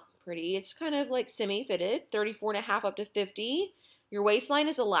bodice. Not pretty. It's kind of like semi-fitted, 34.5 up to 50. Your waistline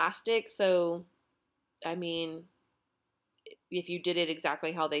is elastic, so, I mean, if you did it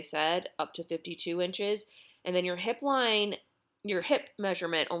exactly how they said, up to 52 inches. And then your hip line, your hip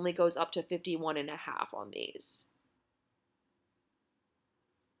measurement only goes up to 51.5 on these.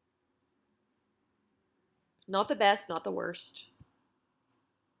 Not the best, not the worst.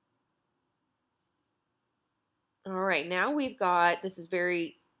 All right, now we've got, this is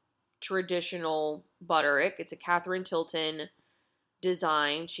very traditional Butterick. It's a Catherine Tilton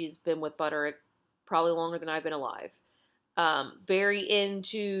design. She's been with Butterick probably longer than I've been alive. Very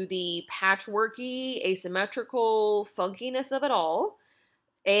into the patchworky, asymmetrical funkiness of it all,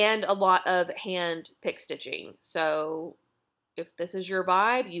 and a lot of hand pick stitching. So if this is your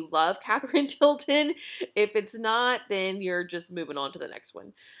vibe, you love Catherine Tilton. If it's not, then you're just moving on to the next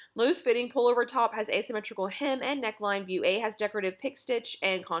one. Loose fitting pullover top has asymmetrical hem and neckline. View A has decorative pick stitch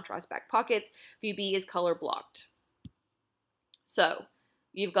and contrast back pockets. View B is color blocked. So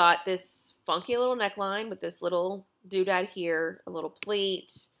you've got this funky little neckline with this little doodad here, a little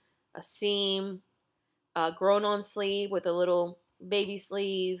pleat, a seam, a grown-on sleeve with a little baby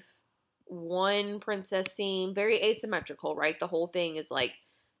sleeve, one princess seam, very asymmetrical, right? The whole thing is like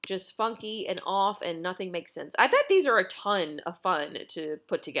just funky and off and nothing makes sense. I bet these are a ton of fun to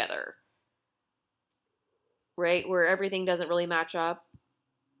put together, right? Where everything doesn't really match up.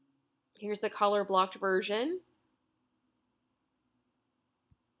 Here's the color blocked version.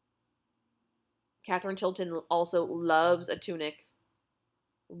 Catherine Tilton also loves a tunic.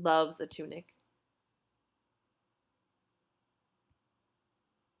 Loves a tunic.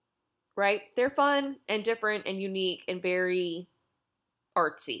 Right? They're fun and different and unique and very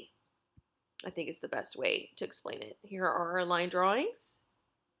artsy, I think is the best way to explain it. Here are our line drawings.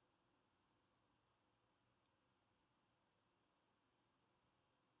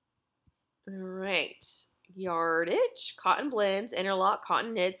 All right. Yardage, cotton blends, interlock,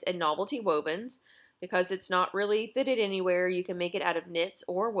 cotton knits, and novelty wovens. Because it's not really fitted anywhere, you can make it out of knits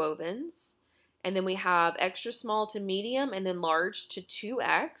or wovens. And then we have extra small to medium and then large to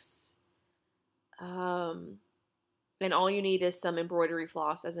 2X. And all you need is some embroidery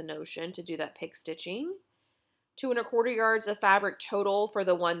floss as a notion to do that pick stitching. 2 1/4 yards of fabric total for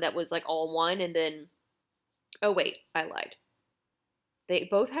the one that was like all one. And then, oh wait, I lied. They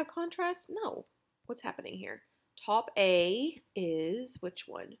both have contrast? No. What's happening here? Top A is which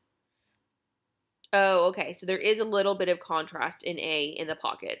one? Oh, okay. So there is a little bit of contrast in A in the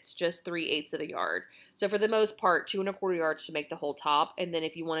pockets, just 3/8 of a yard. So for the most part, 2 1/4 yards to make the whole top. And then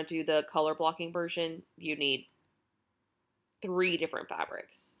if you want to do the color blocking version, you need 3 different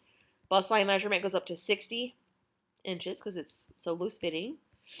fabrics. Bust line measurement goes up to 60 inches because it's so loose fitting.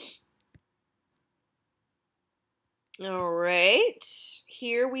 All right.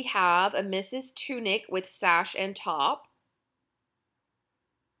 Here we have a Mrs. Tunic with sash and top.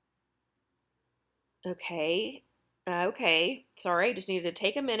 Okay. Okay. Sorry, just needed to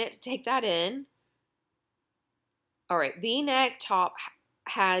take a minute to take that in. All right. V-neck top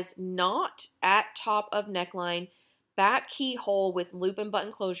has knot at top of neckline, back keyhole with loop and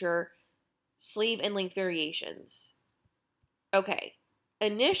button closure, sleeve and length variations. Okay.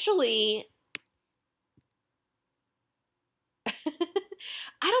 Initially,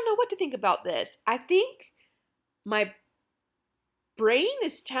 I don't know what to think about this. I think my brain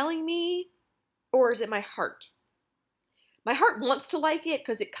is telling me, or is it my heart? My heart wants to like it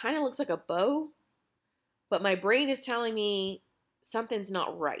because it kind of looks like a bow, but my brain is telling me something's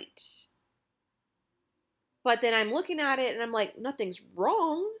not right. But then I'm looking at it and I'm like, nothing's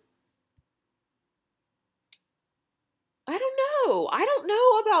wrong. I don't know. I don't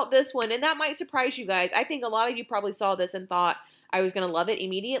know about this one, and that might surprise you guys. I think a lot of you probably saw this and thought, I was going to love it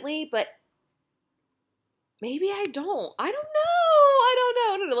immediately, but maybe I don't. I don't know.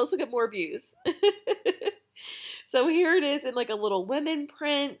 I don't know. Let's look at more views. So here it is in like a little lemon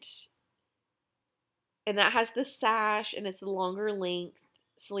print. And that has the sash, and it's the longer length,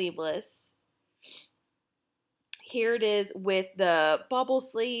 sleeveless. Here it is with the bubble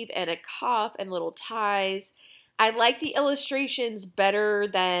sleeve and a cuff and little ties. I like the illustrations better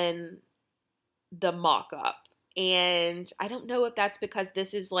than the mock-up. And I don't know if that's because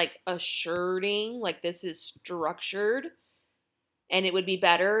this is like a shirting, like this is structured. And it would be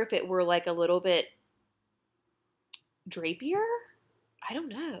better if it were like a little bit drapier. I don't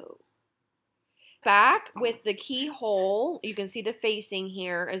know. Back with the keyhole, you can see the facing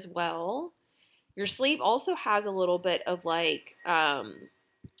here as well. Your sleeve also has a little bit of like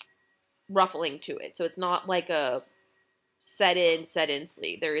ruffling to it. So it's not like a set in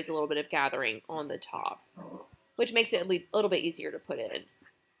sleeve. There is a little bit of gathering on the top, which makes it a little bit easier to put in.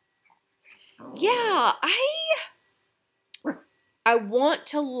 Yeah, I want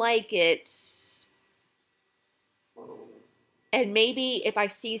to like it. And maybe if I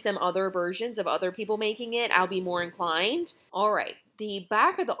see some other versions of other people making it, I'll be more inclined. All right, the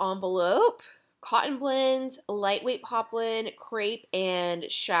back of the envelope, cotton blends, lightweight poplin, crepe, and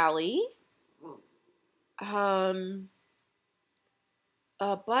challis. A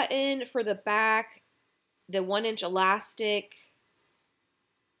button for the back, the 1-inch elastic,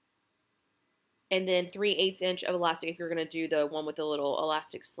 and then 3/8 inch of elastic if you're going to do the one with the little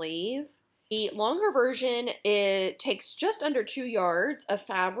elastic sleeve. The longer version, it takes just under 2 yards of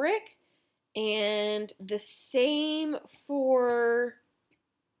fabric, and the same for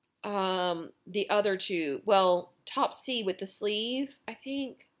the other two. Well, top C with the sleeve, I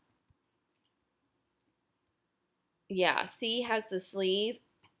think. Yeah, C has the sleeve,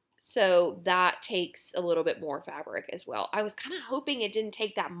 so that takes a little bit more fabric as well. I was kind of hoping it didn't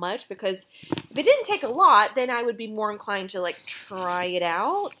take that much, because if it didn't take a lot, then I would be more inclined to like try it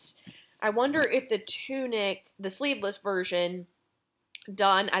out. I wonder if the tunic, the sleeveless version,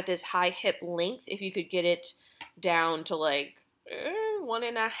 done at this high hip length, if you could get it down to like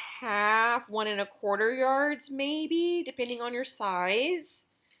 1.5, 1.25 yards maybe, depending on your size.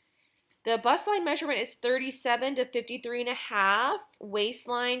 The bust line measurement is 37 to 53.5.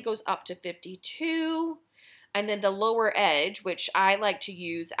 Waistline goes up to 52. And then the lower edge, which I like to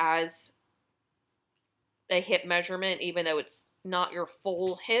use as a hip measurement, even though it's not your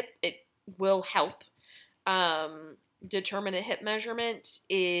full hip, it will help determine a hip measurement,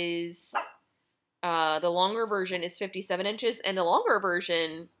 is the longer version is 57 inches, and the longer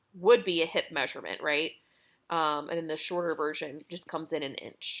version would be a hip measurement, right? And then the shorter version just comes in an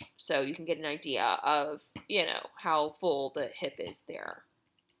inch. So you can get an idea of, you know, how full the hip is there.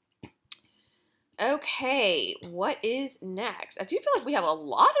 Okay, what is next? I do feel like we have a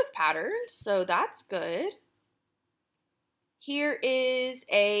lot of patterns, so that's good. Here is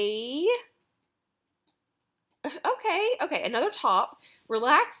a, okay, another top.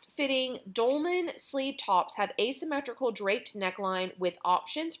 Relaxed fitting dolman sleeve tops have asymmetrical draped neckline with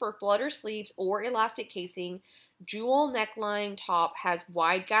options for flutter sleeves or elastic casing. Jewel neckline top has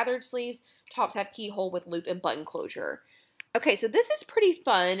wide gathered sleeves. Tops have keyhole with loop and button closure. Okay, so this is pretty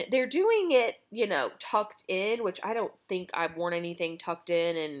fun. They're doing it, you know, tucked in, which I don't think I've worn anything tucked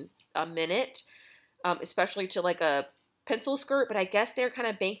in a minute, especially to like a pencil skirt, but I guess they're kind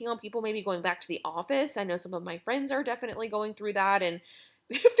of banking on people maybe going back to the office. I know some of my friends are definitely going through that and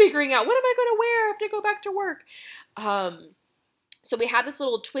figuring out, what am I going to wear after I go back to work? So we have this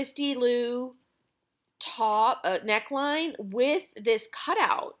little twisty loo top neckline with this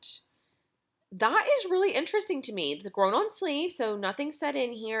cutout. That is really interesting to me. The grown on sleeve, so nothing set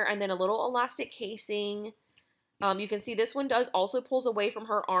in here, and then a little elastic casing. You can see this one also pulls away from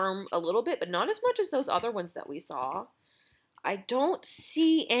her arm a little bit, but not as much as those other ones that we saw. I don't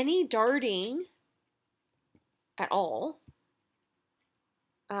see any darting at all.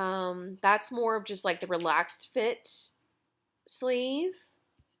 That's more of just like the relaxed fit sleeve.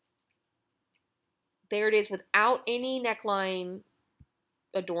 There it is without any neckline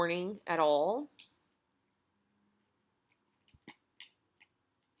adorning at all.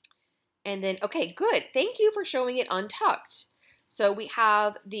 And then, okay, good. Thank you for showing it untucked. So we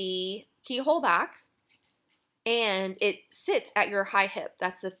have the keyhole back, and it sits at your high hip.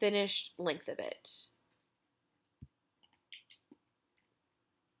 That's the finished length of it.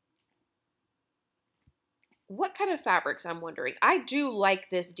 What kind of fabrics, I'm wondering? I do like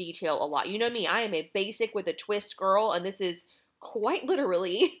this detail a lot. You know me, I am a basic with a twist girl, and this is quite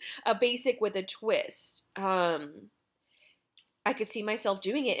literally a basic with a twist. I could see myself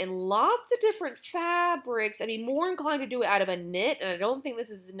doing it in lots of different fabrics. I'd be more inclined to do it out of a knit, and I don't think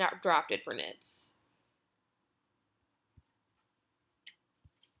this is not drafted for knits.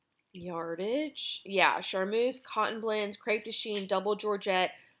 Yardage. Yeah, charmeuse, cotton blends, crepe de chine, double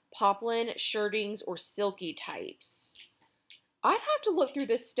georgette, poplin, shirtings, or silky types. I'd have to look through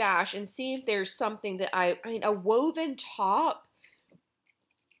this stash and see if there's something that I mean, a woven top.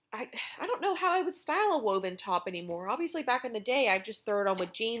 I don't know how I would style a woven top anymore. Obviously, back in the day, I'd just throw it on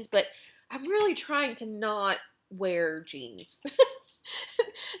with jeans, but I'm really trying to not wear jeans. Not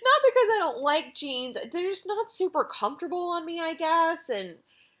because I don't like jeans. They're just not super comfortable on me, I guess, and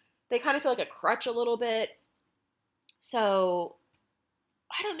they kind of feel like a crutch a little bit. So,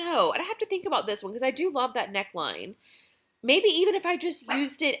 I don't know. I'd have to think about this one because I do love that neckline. Maybe even if I just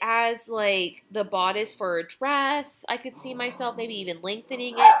used it as like the bodice for a dress, I could see myself maybe even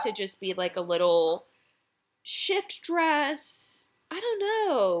lengthening it to just be like a little shift dress. I don't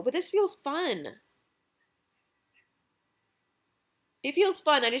know, but this feels fun. It feels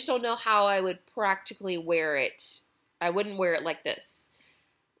fun. I just don't know how I would practically wear it. I wouldn't wear it like this.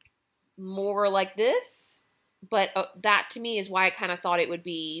 More like this, but that to me is why I kind of thought it would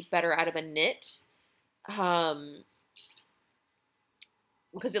be better out of a knit.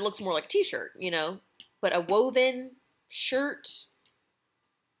 Because it looks more like a t-shirt, you know, but a woven shirt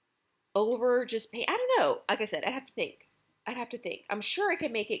over just paint. I don't know. Like I said, I'd have to think. I'm sure I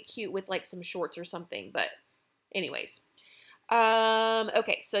could make it cute with like some shorts or something, but anyways.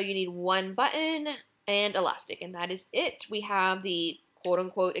 Okay, so you need one button and elastic, and that is it. We have the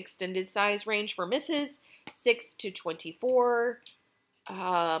quote-unquote extended size range for misses, 6 to 24.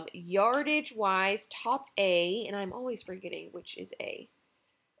 Yardage-wise, top A, and I'm always forgetting which is A.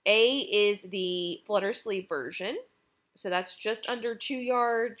 A is the flutter sleeve version, so that's just under 2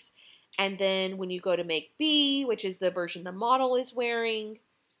 yards. And then when you go to make B, which is the version the model is wearing,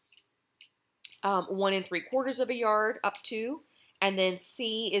 1 3/4 of a yard up to. And then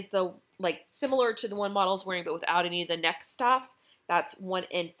C is the like similar to the one model's wearing, but without any of the neck stuff. That's 1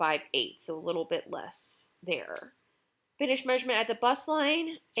 5/8, so a little bit less there. Finish measurement at the bust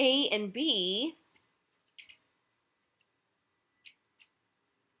line, A and B.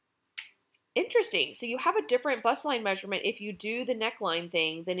 Interesting. So you have a different bust line measurement if you do the neckline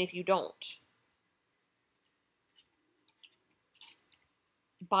thing than if you don't.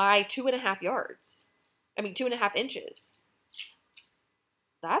 By 2.5 yards. I mean, 2.5 inches.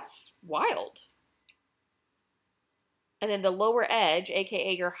 That's wild. And then the lower edge,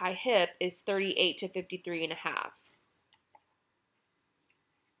 aka your high hip, is 38 to 53.5.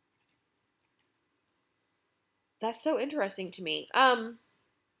 That's so interesting to me.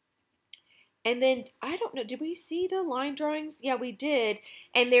 And then, I don't know, did we see the line drawings? Yeah, we did.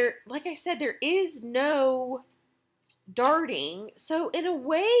 And there, like I said, there is no darting. So in a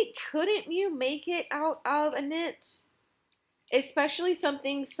way, couldn't you make it out of a knit? Especially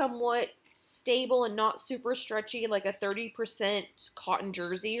something somewhat stable and not super stretchy, like a 30% cotton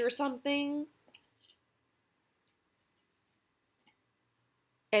jersey or something.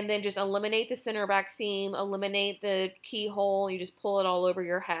 And then just eliminate the center back seam, eliminate the keyhole, you just pull it all over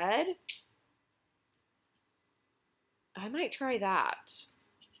your head. I might try that.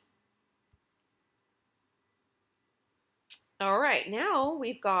 All right, now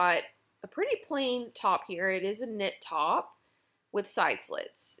we've got a pretty plain top here. It is a knit top with side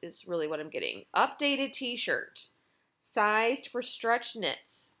slits is really what I'm getting. Updated t-shirt. Sized for stretch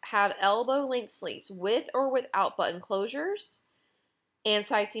knits. Have elbow length sleeves with or without button closures and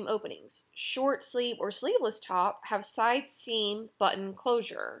side seam openings. Short sleeve or sleeveless top have side seam button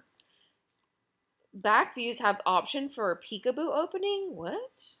closure. Back views have option for a peekaboo opening.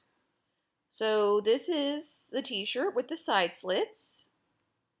 What? So this is the t-shirt with the side slits.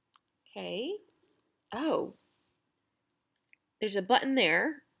 Okay. Oh. There's a button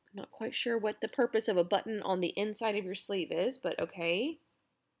there. I'm not quite sure what the purpose of a button on the inside of your sleeve is, but okay.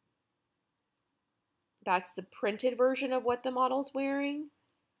 That's the printed version of what the model's wearing.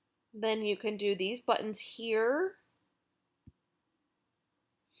 Then you can do these buttons here.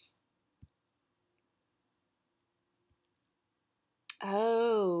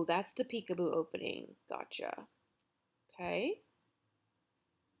 Oh, that's the peekaboo opening. Gotcha. Okay.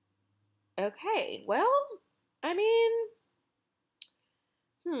 Okay, well, I mean,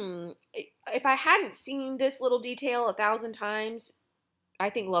 if I hadn't seen this little detail 1,000 times,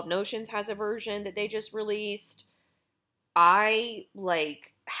 I think Love Notions has a version that they just released. I,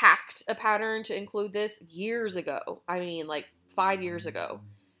 like, hacked a pattern to include this years ago. I mean, like, 5 years ago.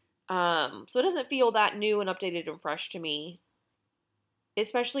 So it doesn't feel that new and updated and fresh to me.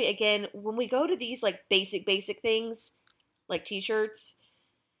 Especially, again, when we go to these, like, basic things, like t-shirts,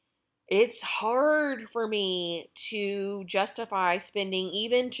 it's hard for me to justify spending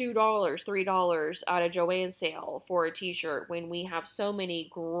even $2, $3 at a Joann sale for a t-shirt when we have so many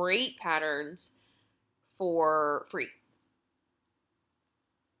great patterns for free.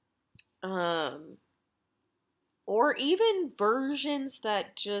 Or even versions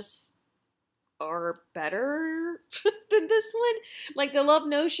that just are better than this one. Like the Love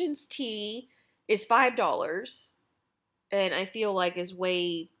Notions tee is $5, and I feel like is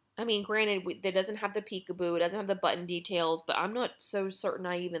way. I mean, granted, it doesn't have the peekaboo, it doesn't have the button details, but I'm not so certain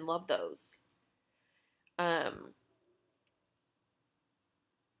I even love those.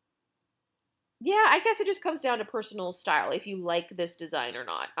 Yeah, I guess it just comes down to personal style if you like this design or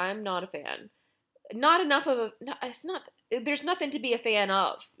not. I'm not a fan. Not enough of a. No, it's not. There's nothing to be a fan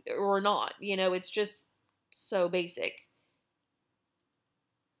of or not. You know, it's just so basic.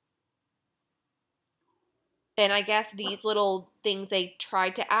 And I guess these little things they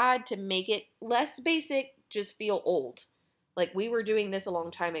tried to add to make it less basic just feel old. Like we were doing this a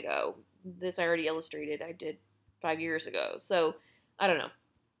long time ago. This I already illustrated. I did 5 years ago. So I don't know.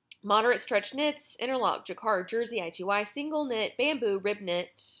 Moderate stretch knits, interlock, jacquard, jersey, ITY, single knit, bamboo, rib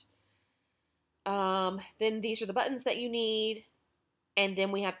knit. Then these are the buttons that you need. And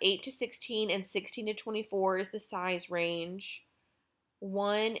then we have 8 to 16 and 16 to 24 is the size range.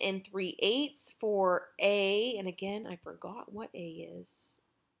 1 3/8 for A. And again, I forgot what A is.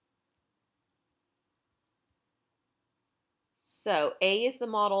 So A is the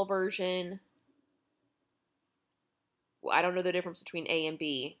model version. Well, I don't know the difference between A and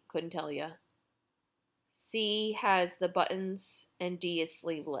B. Couldn't tell you. C has the buttons and D is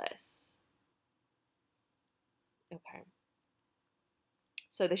sleeveless. Okay.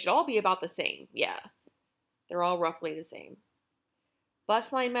 So they should all be about the same. Yeah. They're all roughly the same.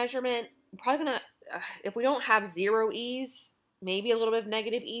 Bust line measurement. I'm probably going to, if we don't have 0 ease, maybe a little bit of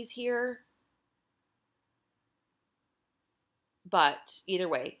negative ease here. But either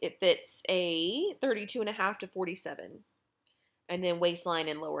way, it fits a 32.5 to 47. And then waistline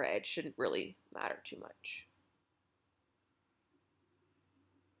and lower edge shouldn't really matter too much.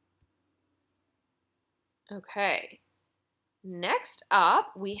 Okay. Next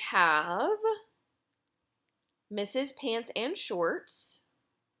up, we have Mrs. Pants and Shorts.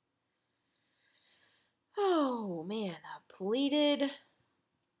 Oh, man. A pleated,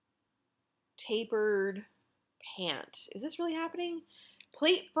 tapered pant. Is this really happening?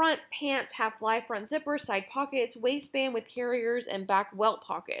 Pleat front pants have fly front zippers, side pockets, waistband with carriers, and back welt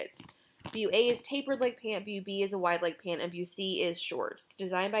pockets. View A is tapered leg pant, view B is a wide leg pant, and view C is shorts.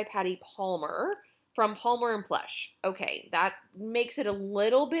 Designed by Patty Palmer from Palmer and Plush. Okay, that makes it a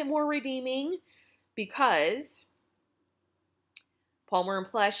little bit more redeeming because Palmer and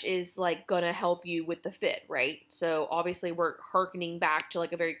Plush is like gonna help you with the fit, right? So obviously we're hearkening back to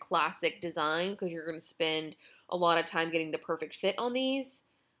like a very classic design because you're gonna spend a lot of time getting the perfect fit on these.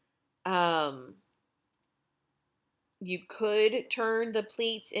 You could turn the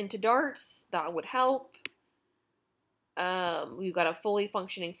pleats into darts. That would help. We've got a fully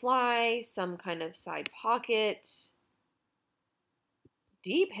functioning fly, some kind of side pocket.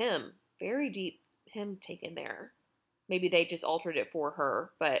 Deep hem. Very deep hem taken there. Maybe they just altered it for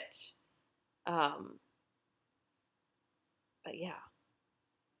her, but yeah.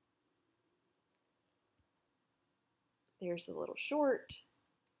 There's the little short.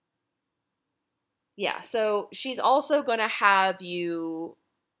 Yeah, so she's also going to have you,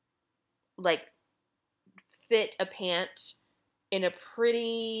 like, fit a pant in a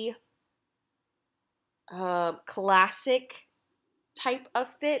pretty classic type of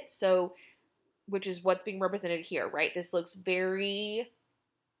fit, so, which is what's being represented here, right? This looks very,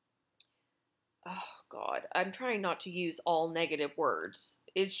 oh, God, I'm trying not to use all negative words.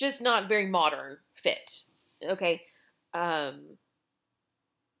 It's just not very modern fit, okay?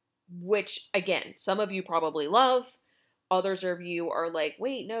 Which, again, some of you probably love. Others of you are like,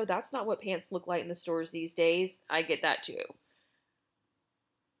 wait, no, that's not what pants look like in the stores these days. I get that too.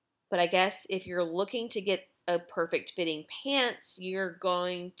 But I guess if you're looking to get a perfect fitting pants, you're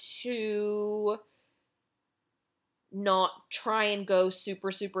going to not try and go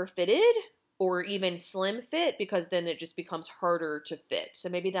super, super fitted or even slim fit because then it just becomes harder to fit. So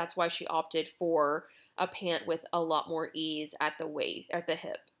maybe that's why she opted for a pant with a lot more ease at the waist, at the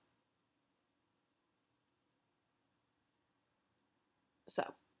hip. So,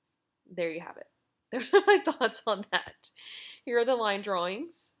 there you have it. There's my thoughts on that. Here are the line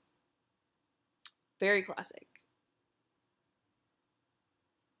drawings. Very classic.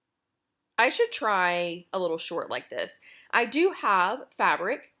 I should try a little short like this. I do have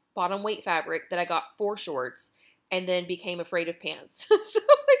fabric, bottom weight fabric, that I got for shorts, and then became afraid of pants. So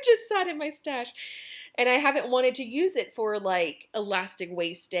it just sat in my stash. And I haven't wanted to use it for like elastic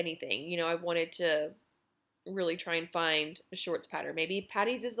waist anything. You know, I wanted to really try and find a shorts pattern. Maybe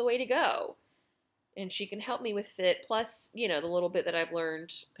Patty's is the way to go. And she can help me with fit, plus, you know, the little bit that I've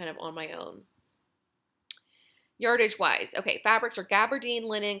learned kind of on my own. Yardage wise, okay, fabrics are gabardine,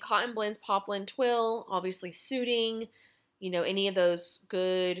 linen, cotton blends, poplin, twill, obviously suiting, you know, any of those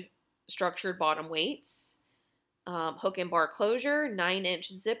good structured bottom weights. Hook and bar closure,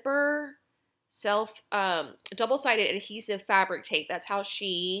 9-inch zipper, double-sided adhesive fabric tape. That's how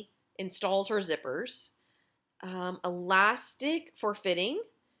she installs her zippers. Elastic for fitting,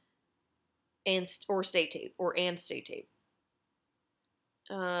 and stay tape.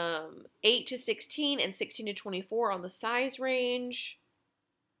 8 to 16 and 16 to 24 on the size range.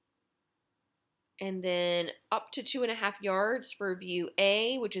 And then up to 2.5 yards for view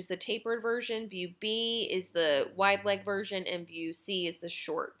A, which is the tapered version. View B is the wide leg version, and view C is the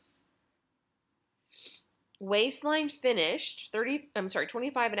shorts. Waistline finished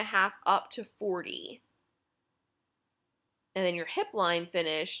 25.5 up to 40. And then your hip line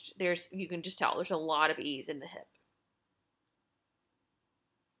finished, you can just tell there's a lot of ease in the hip.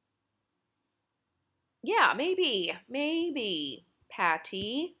 Yeah, maybe,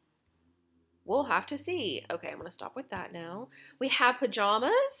 Patty. We'll have to see. Okay, I'm going to stop with that now. We have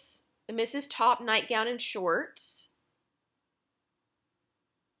pajamas, Mrs. Top nightgown and shorts.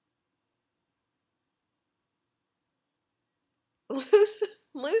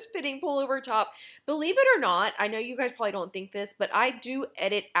 Loose fitting pullover top. Believe it or not, I know you guys probably don't think this, but I do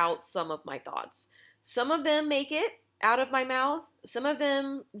edit out some of my thoughts. Some of them make it out of my mouth. Some of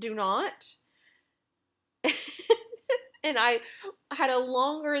them do not. And I had a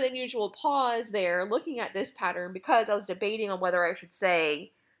longer than usual pause there looking at this pattern because I was debating on whether I should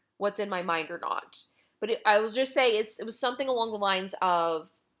say what's in my mind or not. But I will just say it was something along the lines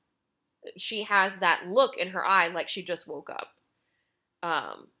of she has that look in her eye like she just woke up.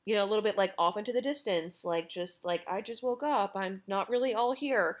 You know, a little bit like off into the distance, like just like I just woke up. I'm not really all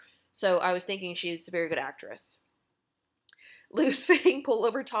here. So I was thinking she's a very good actress. Loose-fitting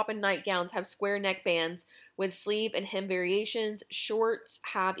pullover top and nightgowns have square neck bands with sleeve and hem variations. Shorts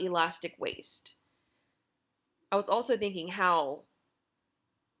have elastic waist. I was also thinking how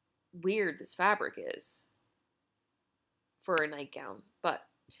weird this fabric is for a nightgown. But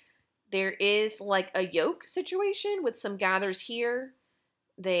there is like a yoke situation with some gathers here.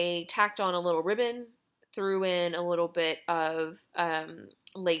 They tacked on a little ribbon, threw in a little bit of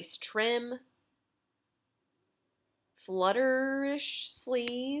lace trim, flutterish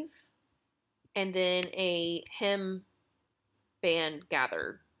sleeve, and then a hem band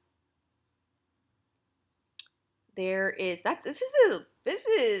gathered. This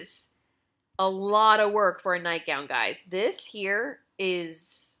is a lot of work for a nightgown, guys. This here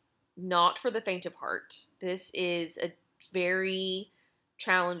is not for the faint of heart. This is a very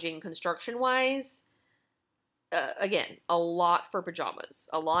challenging construction-wise. Again, a lot for pajamas.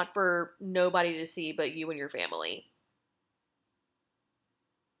 A lot for nobody to see but you and your family.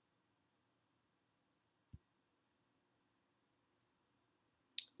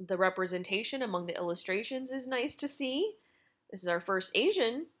 The representation among the illustrations is nice to see. This is our first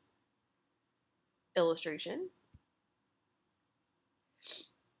Asian illustration.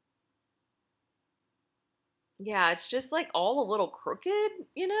 Yeah, it's just like all a little crooked,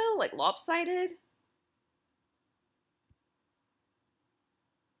 you know, like lopsided.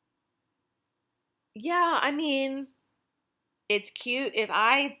 Yeah, I mean, it's cute. If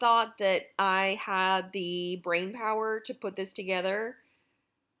I thought that I had the brain power to put this together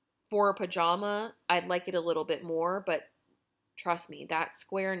for a pajama, I'd like it a little bit more, but trust me, that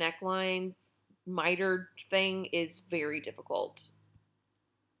square neckline mitered thing is very difficult.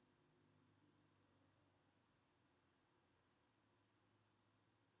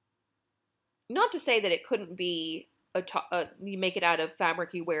 Not to say that it couldn't be you make it out of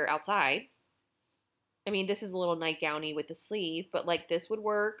fabric you wear outside. I mean, this is a little nightgowny with the sleeve, but like this would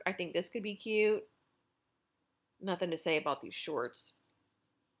work. I think this could be cute. Nothing to say about these shorts.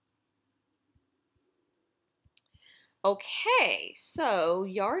 Okay, so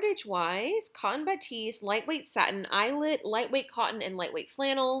yardage wise, cotton batiste, lightweight satin, eyelet, lightweight cotton, and lightweight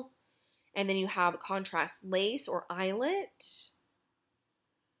flannel. And then you have contrast lace or eyelet,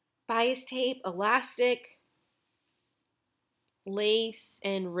 bias tape, elastic, lace,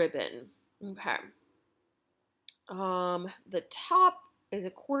 and ribbon. Okay. The top is a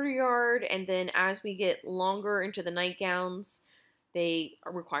 1/4 yard, and then as we get longer into the nightgowns, they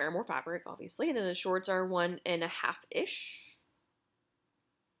require more fabric, obviously, and then the shorts are 1.5-ish.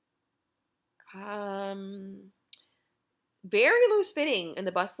 very loose fitting in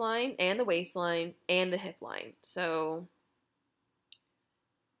the bust line and the waistline and the hip line. So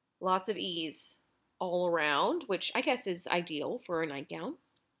lots of ease all around, which I guess is ideal for a nightgown.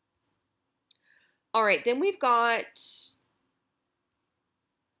 All right, then we've got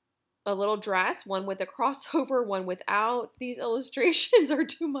a little dress, one with a crossover, one without. These illustrations are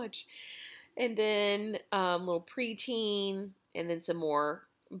too much. And then little preteen, and then some more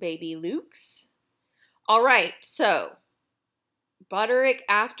baby Lukes. All right, so Butterick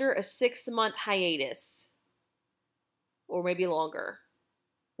after a 6-month hiatus, or maybe longer.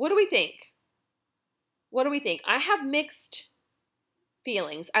 What do we think? What do we think? I have mixed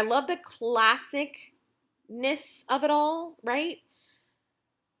feelings. I love the classicness of it all, right?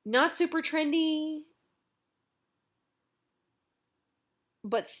 Not super trendy,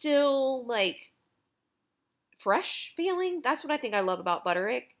 but still like fresh feeling. That's what I think I love about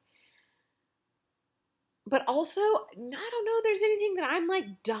Butterick. But also, I don't know if there's anything that I'm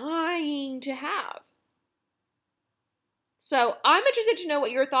like dying to have. So I'm interested to know what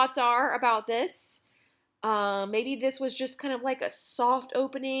your thoughts are about this. Maybe this was just kind of like a soft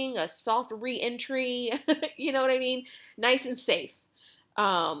opening, a soft re-entry. You know what I mean? Nice and safe.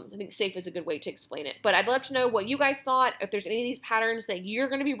 I think safe is a good way to explain it. But I'd love to know what you guys thought. If there's any of these patterns that you're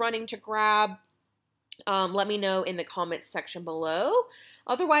going to be running to grab, let me know in the comments section below.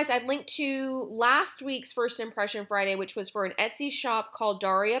 Otherwise, I've linked to last week's First Impression Friday, which was for an Etsy shop called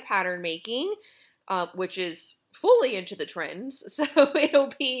Daria Pattern Making, which is fully into the trends. So it'll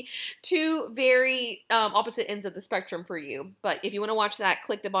be two very opposite ends of the spectrum for you. But if you want to watch that,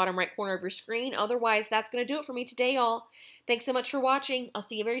 click the bottom right corner of your screen. Otherwise, that's going to do it for me today, y'all. Thanks so much for watching. I'll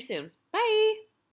see you very soon. Bye!